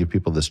I often give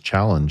people this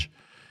challenge.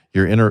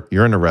 You're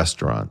in a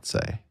restaurant,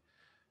 say.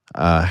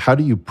 How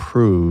do you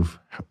prove,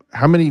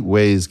 how many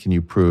ways can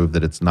you prove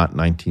that it's not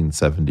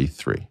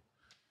 1973?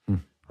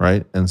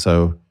 Right? And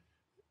so,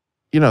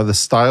 the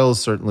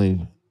styles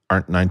certainly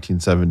aren't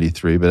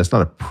 1973, but it's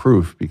not a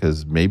proof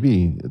because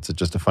maybe it's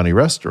just a funny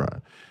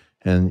restaurant.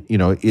 And,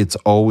 it's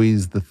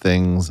always the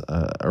things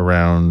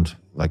around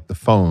like the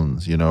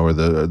phones,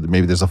 or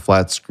maybe there's a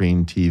flat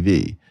screen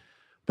TV.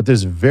 But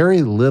there's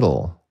very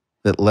little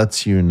that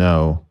lets you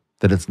know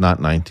that it's not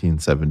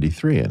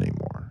 1973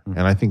 anymore.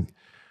 And I think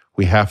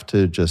we have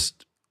to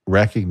just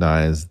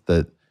recognize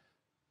that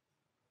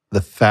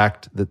the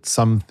fact that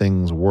some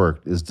things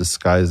worked is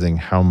disguising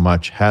how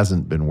much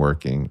hasn't been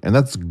working. And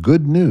that's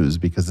good news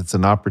because it's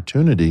an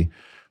opportunity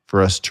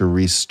for us to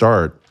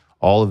restart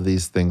all of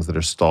these things that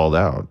are stalled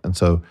out. And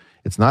so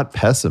it's not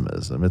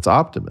pessimism, it's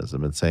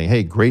optimism. It's saying,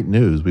 hey, great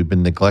news. We've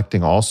been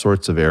neglecting all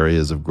sorts of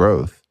areas of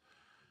growth.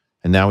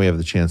 And now we have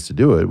the chance to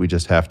do it. We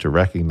just have to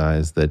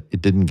recognize that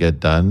it didn't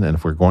get done. And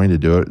if we're going to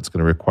do it, it's going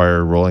to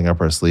require rolling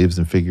up our sleeves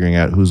and figuring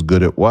out who's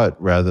good at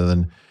what rather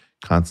than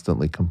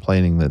constantly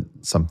complaining that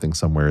something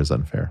somewhere is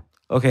unfair.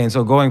 Okay, and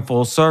so going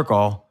full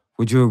circle,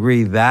 would you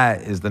agree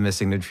that is the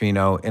missing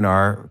neutrino in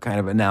our kind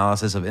of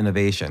analysis of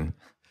innovation?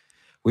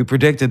 We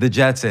predicted the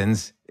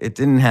Jetsons. It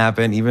didn't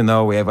happen, even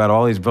though we have got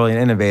all these brilliant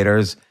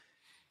innovators.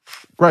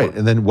 Right,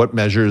 and then what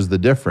measures the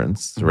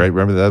difference, right?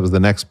 Remember, that was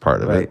the next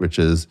part of it, which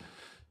is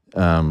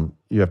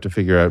you have to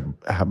figure out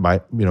by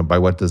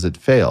what does it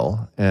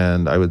fail?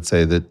 And I would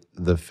say that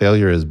the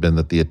failure has been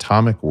that the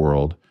atomic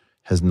world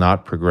has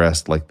not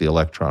progressed like the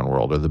electron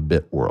world or the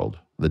bit world,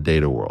 the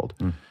data world.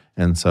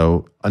 And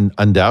so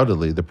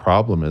undoubtedly the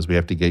problem is we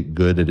have to get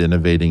good at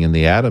innovating in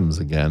the atoms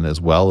again,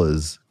 as well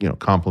as,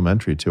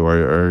 complementary to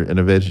our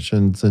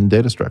innovations in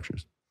data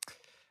structures.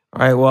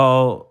 All right,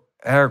 well,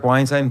 Eric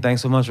Weinstein,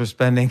 thanks so much for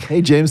spending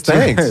Hey, James,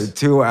 thanks.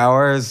 2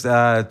 hours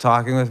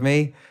talking with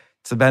me.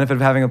 It's the benefit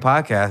of having a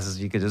podcast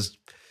is you could just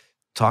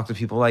talk to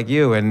people like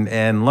you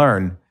and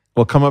learn.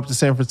 Well, come up to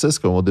San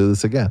Francisco and we'll do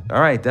this again.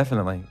 All right,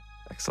 definitely.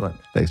 Excellent.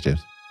 Thanks, James.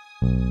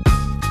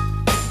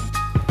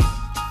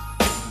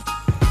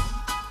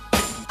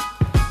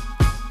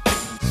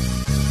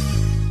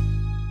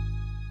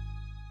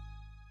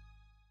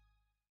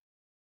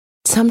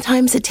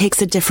 Sometimes it takes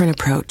a different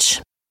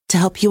approach to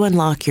help you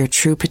unlock your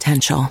true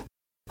potential.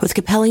 With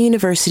Capella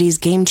University's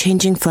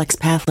game-changing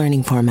FlexPath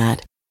learning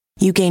format,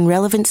 you gain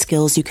relevant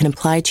skills you can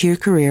apply to your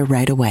career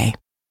right away.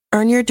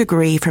 Earn your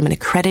degree from an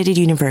accredited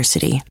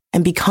university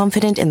and be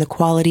confident in the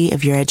quality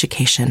of your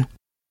education.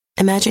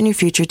 Imagine your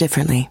future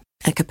differently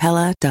at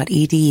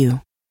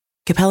capella.edu.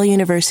 Capella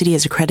University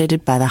is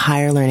accredited by the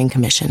Higher Learning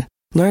Commission.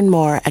 Learn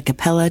more at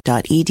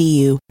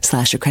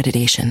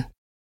capella.edu/accreditation.